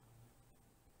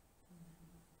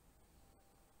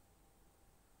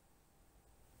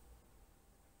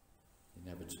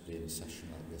 Inevitably, in a session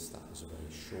like this, that was a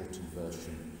very shortened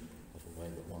version of the way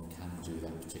that one can do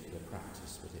that particular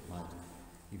practice, but it might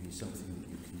give you something that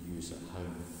you can use at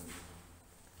home.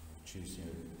 Choose,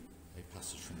 a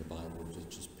passage from the Bible to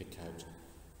just pick out.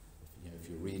 If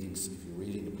you're reading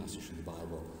a passage from the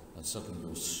Bible and suddenly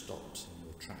you're stopped in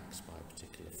your tracks by a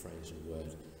particular phrase or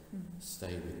word,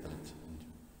 stay with that and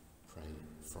pray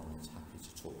from it. Happy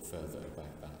to talk further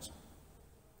about that.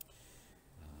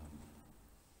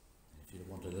 If you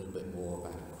want a little bit more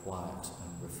about quiet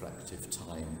and reflective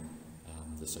time,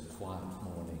 there's a quiet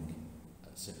morning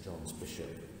at St John's Bishop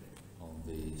on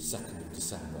the 2nd of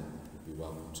December. You'd be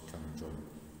welcome to come and join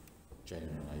Jane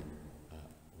and I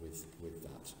with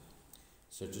that.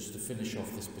 So just to finish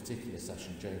off this particular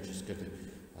session, Jane's just going to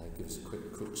give us a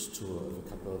quick cook's tour of a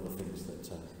couple of other things that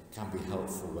can be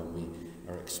helpful when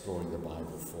we are exploring the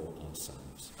Bible for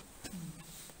ourselves.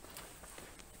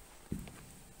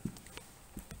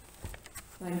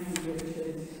 Thank you,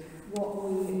 Richard. What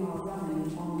we are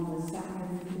running on the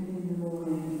 2nd in the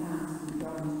morning at St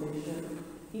John's Bishop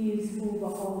is for the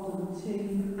Holden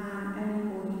team and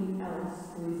anybody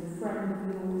else who is a friend of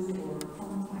yours or a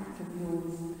contact of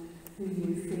yours who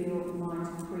you feel might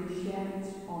appreciate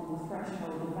on the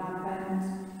threshold of Advent,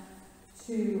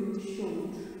 2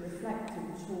 short reflective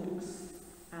talks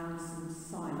and some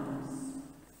silence.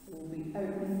 There will be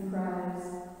opening prayers,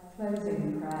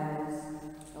 closing prayers.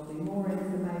 There'll be more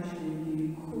information in due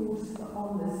course, but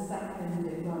on the 2nd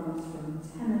it runs from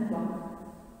 10 o'clock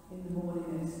in the morning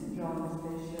at St John's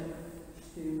Bishop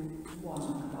to 1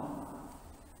 o'clock.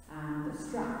 And the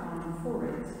strapline for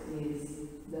it is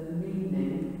the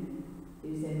meaning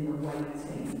is in the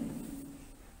waiting.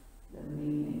 The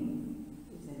meaning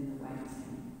is in the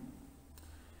waiting.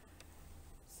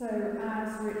 So as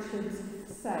Richard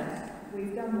said,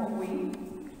 we've done what we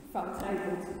felt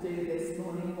able to do this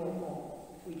morning, or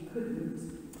what we couldn't.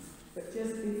 But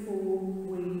just before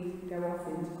we go off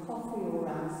into coffee or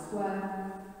elsewhere,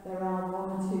 there are 1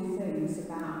 or 2 things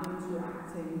about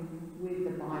interacting with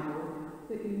the Bible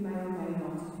that you may or may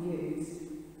not have used.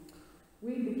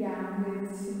 We began with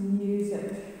some music.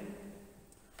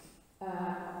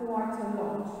 Quite a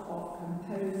lot of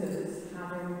composers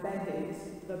have embedded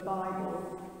the Bible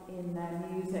in their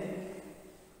music,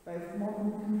 both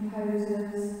modern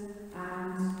composers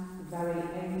and very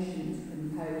ancient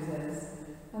composers.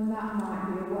 And that might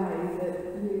be a way that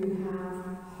you have,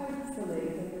 hopefully,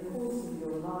 in the course of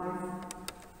your life,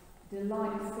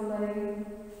 delightfully,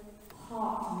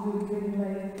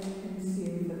 heart-movingly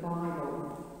consumed the Bible.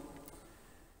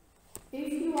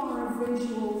 If you are a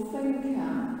visual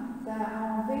thinker, there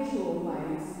are visual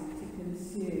ways to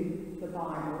consume the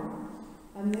Bible.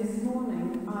 And this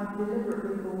morning I've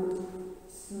deliberately brought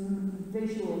some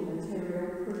visual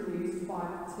material produced by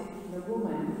a particular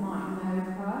woman. You might know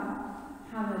her,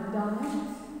 Hannah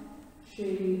Dunnett.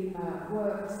 She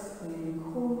works in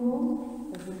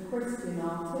Cornwall as a Christian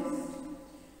artist.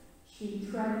 She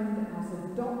trained as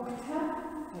a doctor,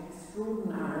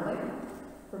 extraordinarily,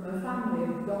 from a family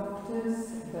of doctors,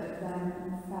 but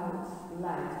then felt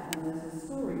led, and there's a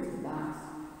story to that,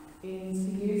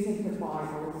 into using the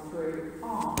Bible through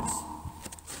art.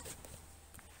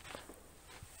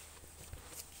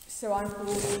 So I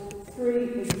brought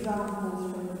 3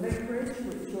 examples from the vicarage,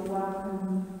 which you're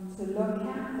welcome to look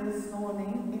at this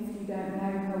morning if you don't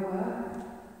know her work.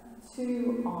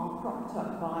 2 are propped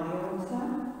up by Ilse.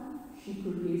 She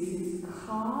produces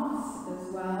cards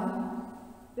as well.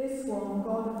 This one,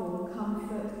 God of All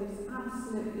Comfort, is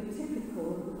absolutely typical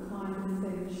of the kind of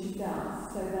thing she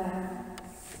does. So they're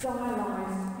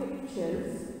stylised pictures,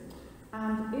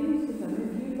 and into them,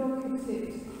 if you look at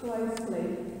it closely,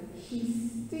 she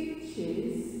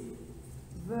stitches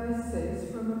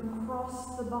verses from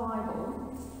across the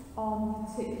Bible on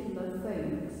particular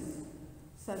things.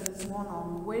 So there's one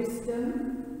on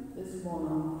wisdom, this one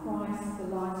on Christ, the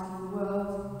light of the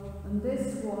world, and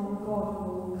this one, God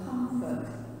will comfort,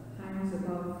 hangs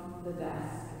above the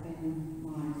desk in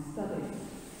my study.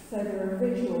 So there are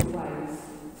visual ways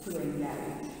to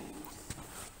engage.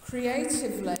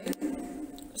 Creatively,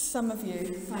 some of you,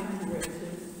 thank you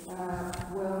Richard,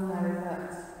 will know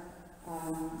that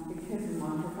because of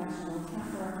my professional track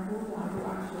record, I do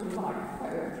actually like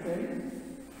poetry.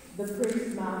 The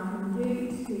priest Malcolm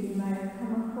Yeats, who you may have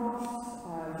come across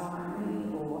via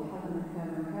me or Helen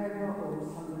Kermakova or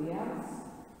somebody else,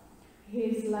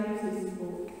 his latest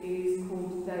book is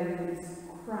called David's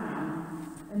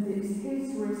Crown, and it's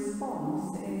his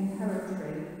response in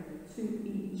poetry to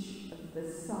each of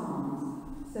the Psalms.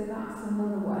 So that's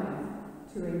another way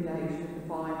to engage with the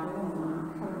Bible, and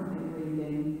I'm currently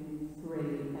reading 3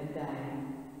 a day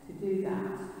to do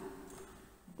that.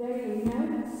 Daily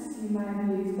notes, you may have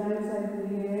used those over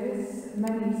the years,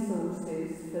 many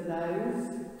sources for those.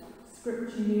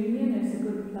 Scripture Union is a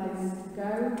good place to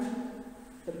go.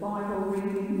 The Bible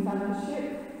Reading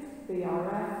Fellowship,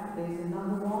 BRF, is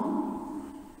another one.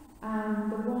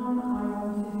 And the one I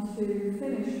wanted to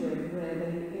finish with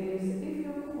really is, if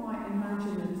you're quite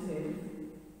imaginative,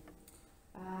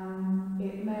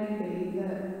 it may be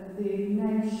that the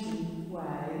Ignatian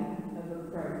way of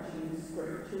approaching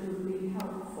Scripture would be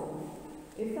helpful.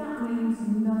 If that means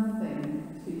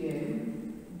nothing to you,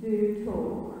 do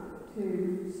talk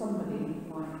to somebody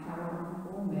like Carol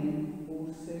or me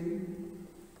or Sue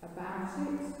about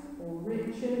it, or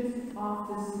Richard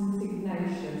after St.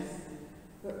 Ignatius.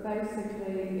 But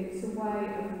basically it's a way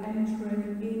of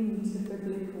entering into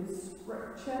biblical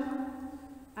Scripture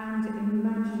and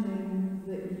imagining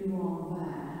that you are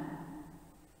there.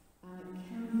 And it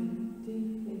can be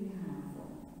deeply powerful.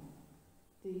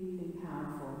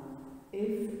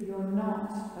 If you're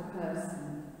not a person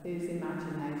whose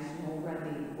imagination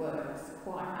already works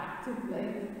quite actively,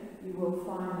 you will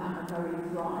find that a very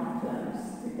dry place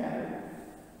to go.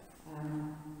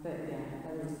 But yeah,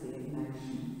 there is the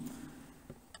Ignatian.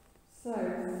 So,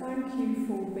 thank you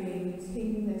for being a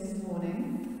team this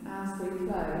morning. As we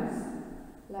close,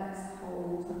 let's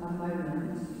hold a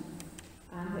moment,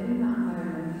 and in that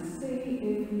moment, see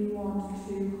if you want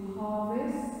to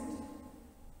harvest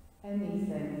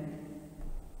anything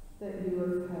that you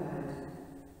have heard,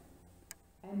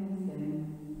 anything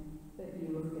that you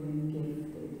have been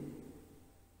gifted,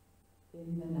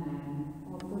 in the name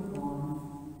of the one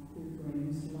who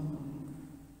brings life.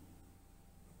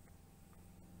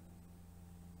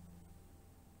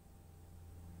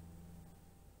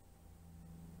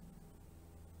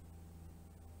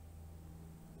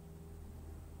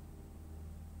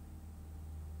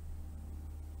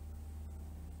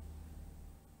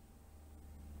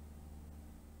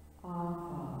 Our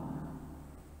Father,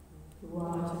 who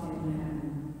art in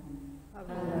heaven,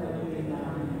 hallowed be thy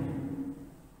name.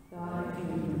 Thy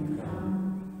kingdom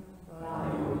come, thy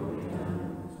will be done,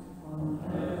 on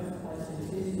earth as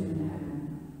it is in heaven.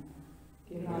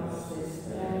 Give us this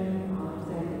day our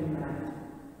daily bread,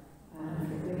 and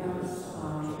forgive us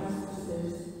our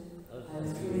trespasses, as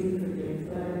we forgive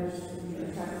those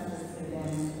who trespass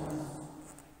against us.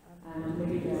 And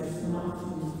lead us not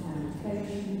into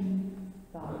temptation,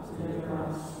 but deliver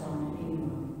us from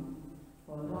evil.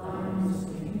 For thine is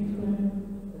the kingdom,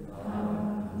 the power,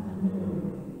 and the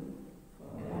glory,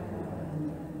 forever and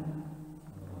ever.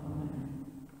 Amen.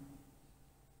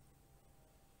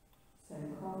 So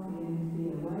coffee and tea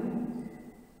await,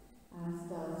 as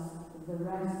does the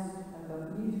rest of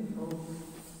a beautiful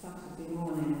Saturday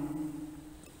morning.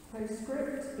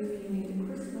 Postscript, if you need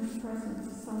a Christmas present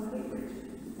to somebody, which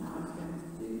now is going to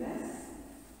do this.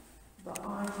 But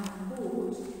I have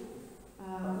bought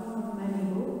one of many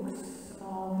books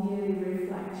of yearly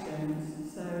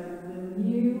reflections. So the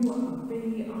new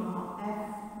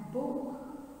BRF book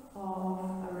of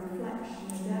a reflection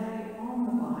a day on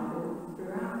the Bible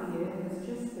throughout the year has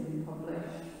just been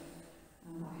published.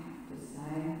 And I have to say,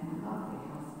 my lovely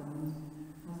husband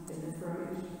has been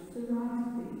approached to write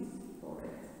a piece for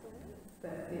it.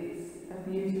 But it's a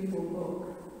beautiful book,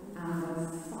 and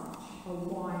there's such a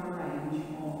wide range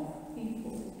of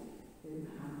people who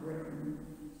have written.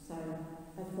 So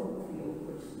I thought for your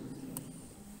Christmas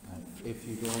gift. If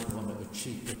you'd like one at a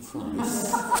cheaper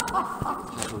price,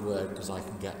 have a word, because I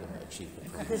can get them at a cheaper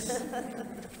price.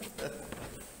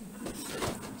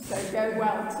 So go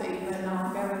well, team, and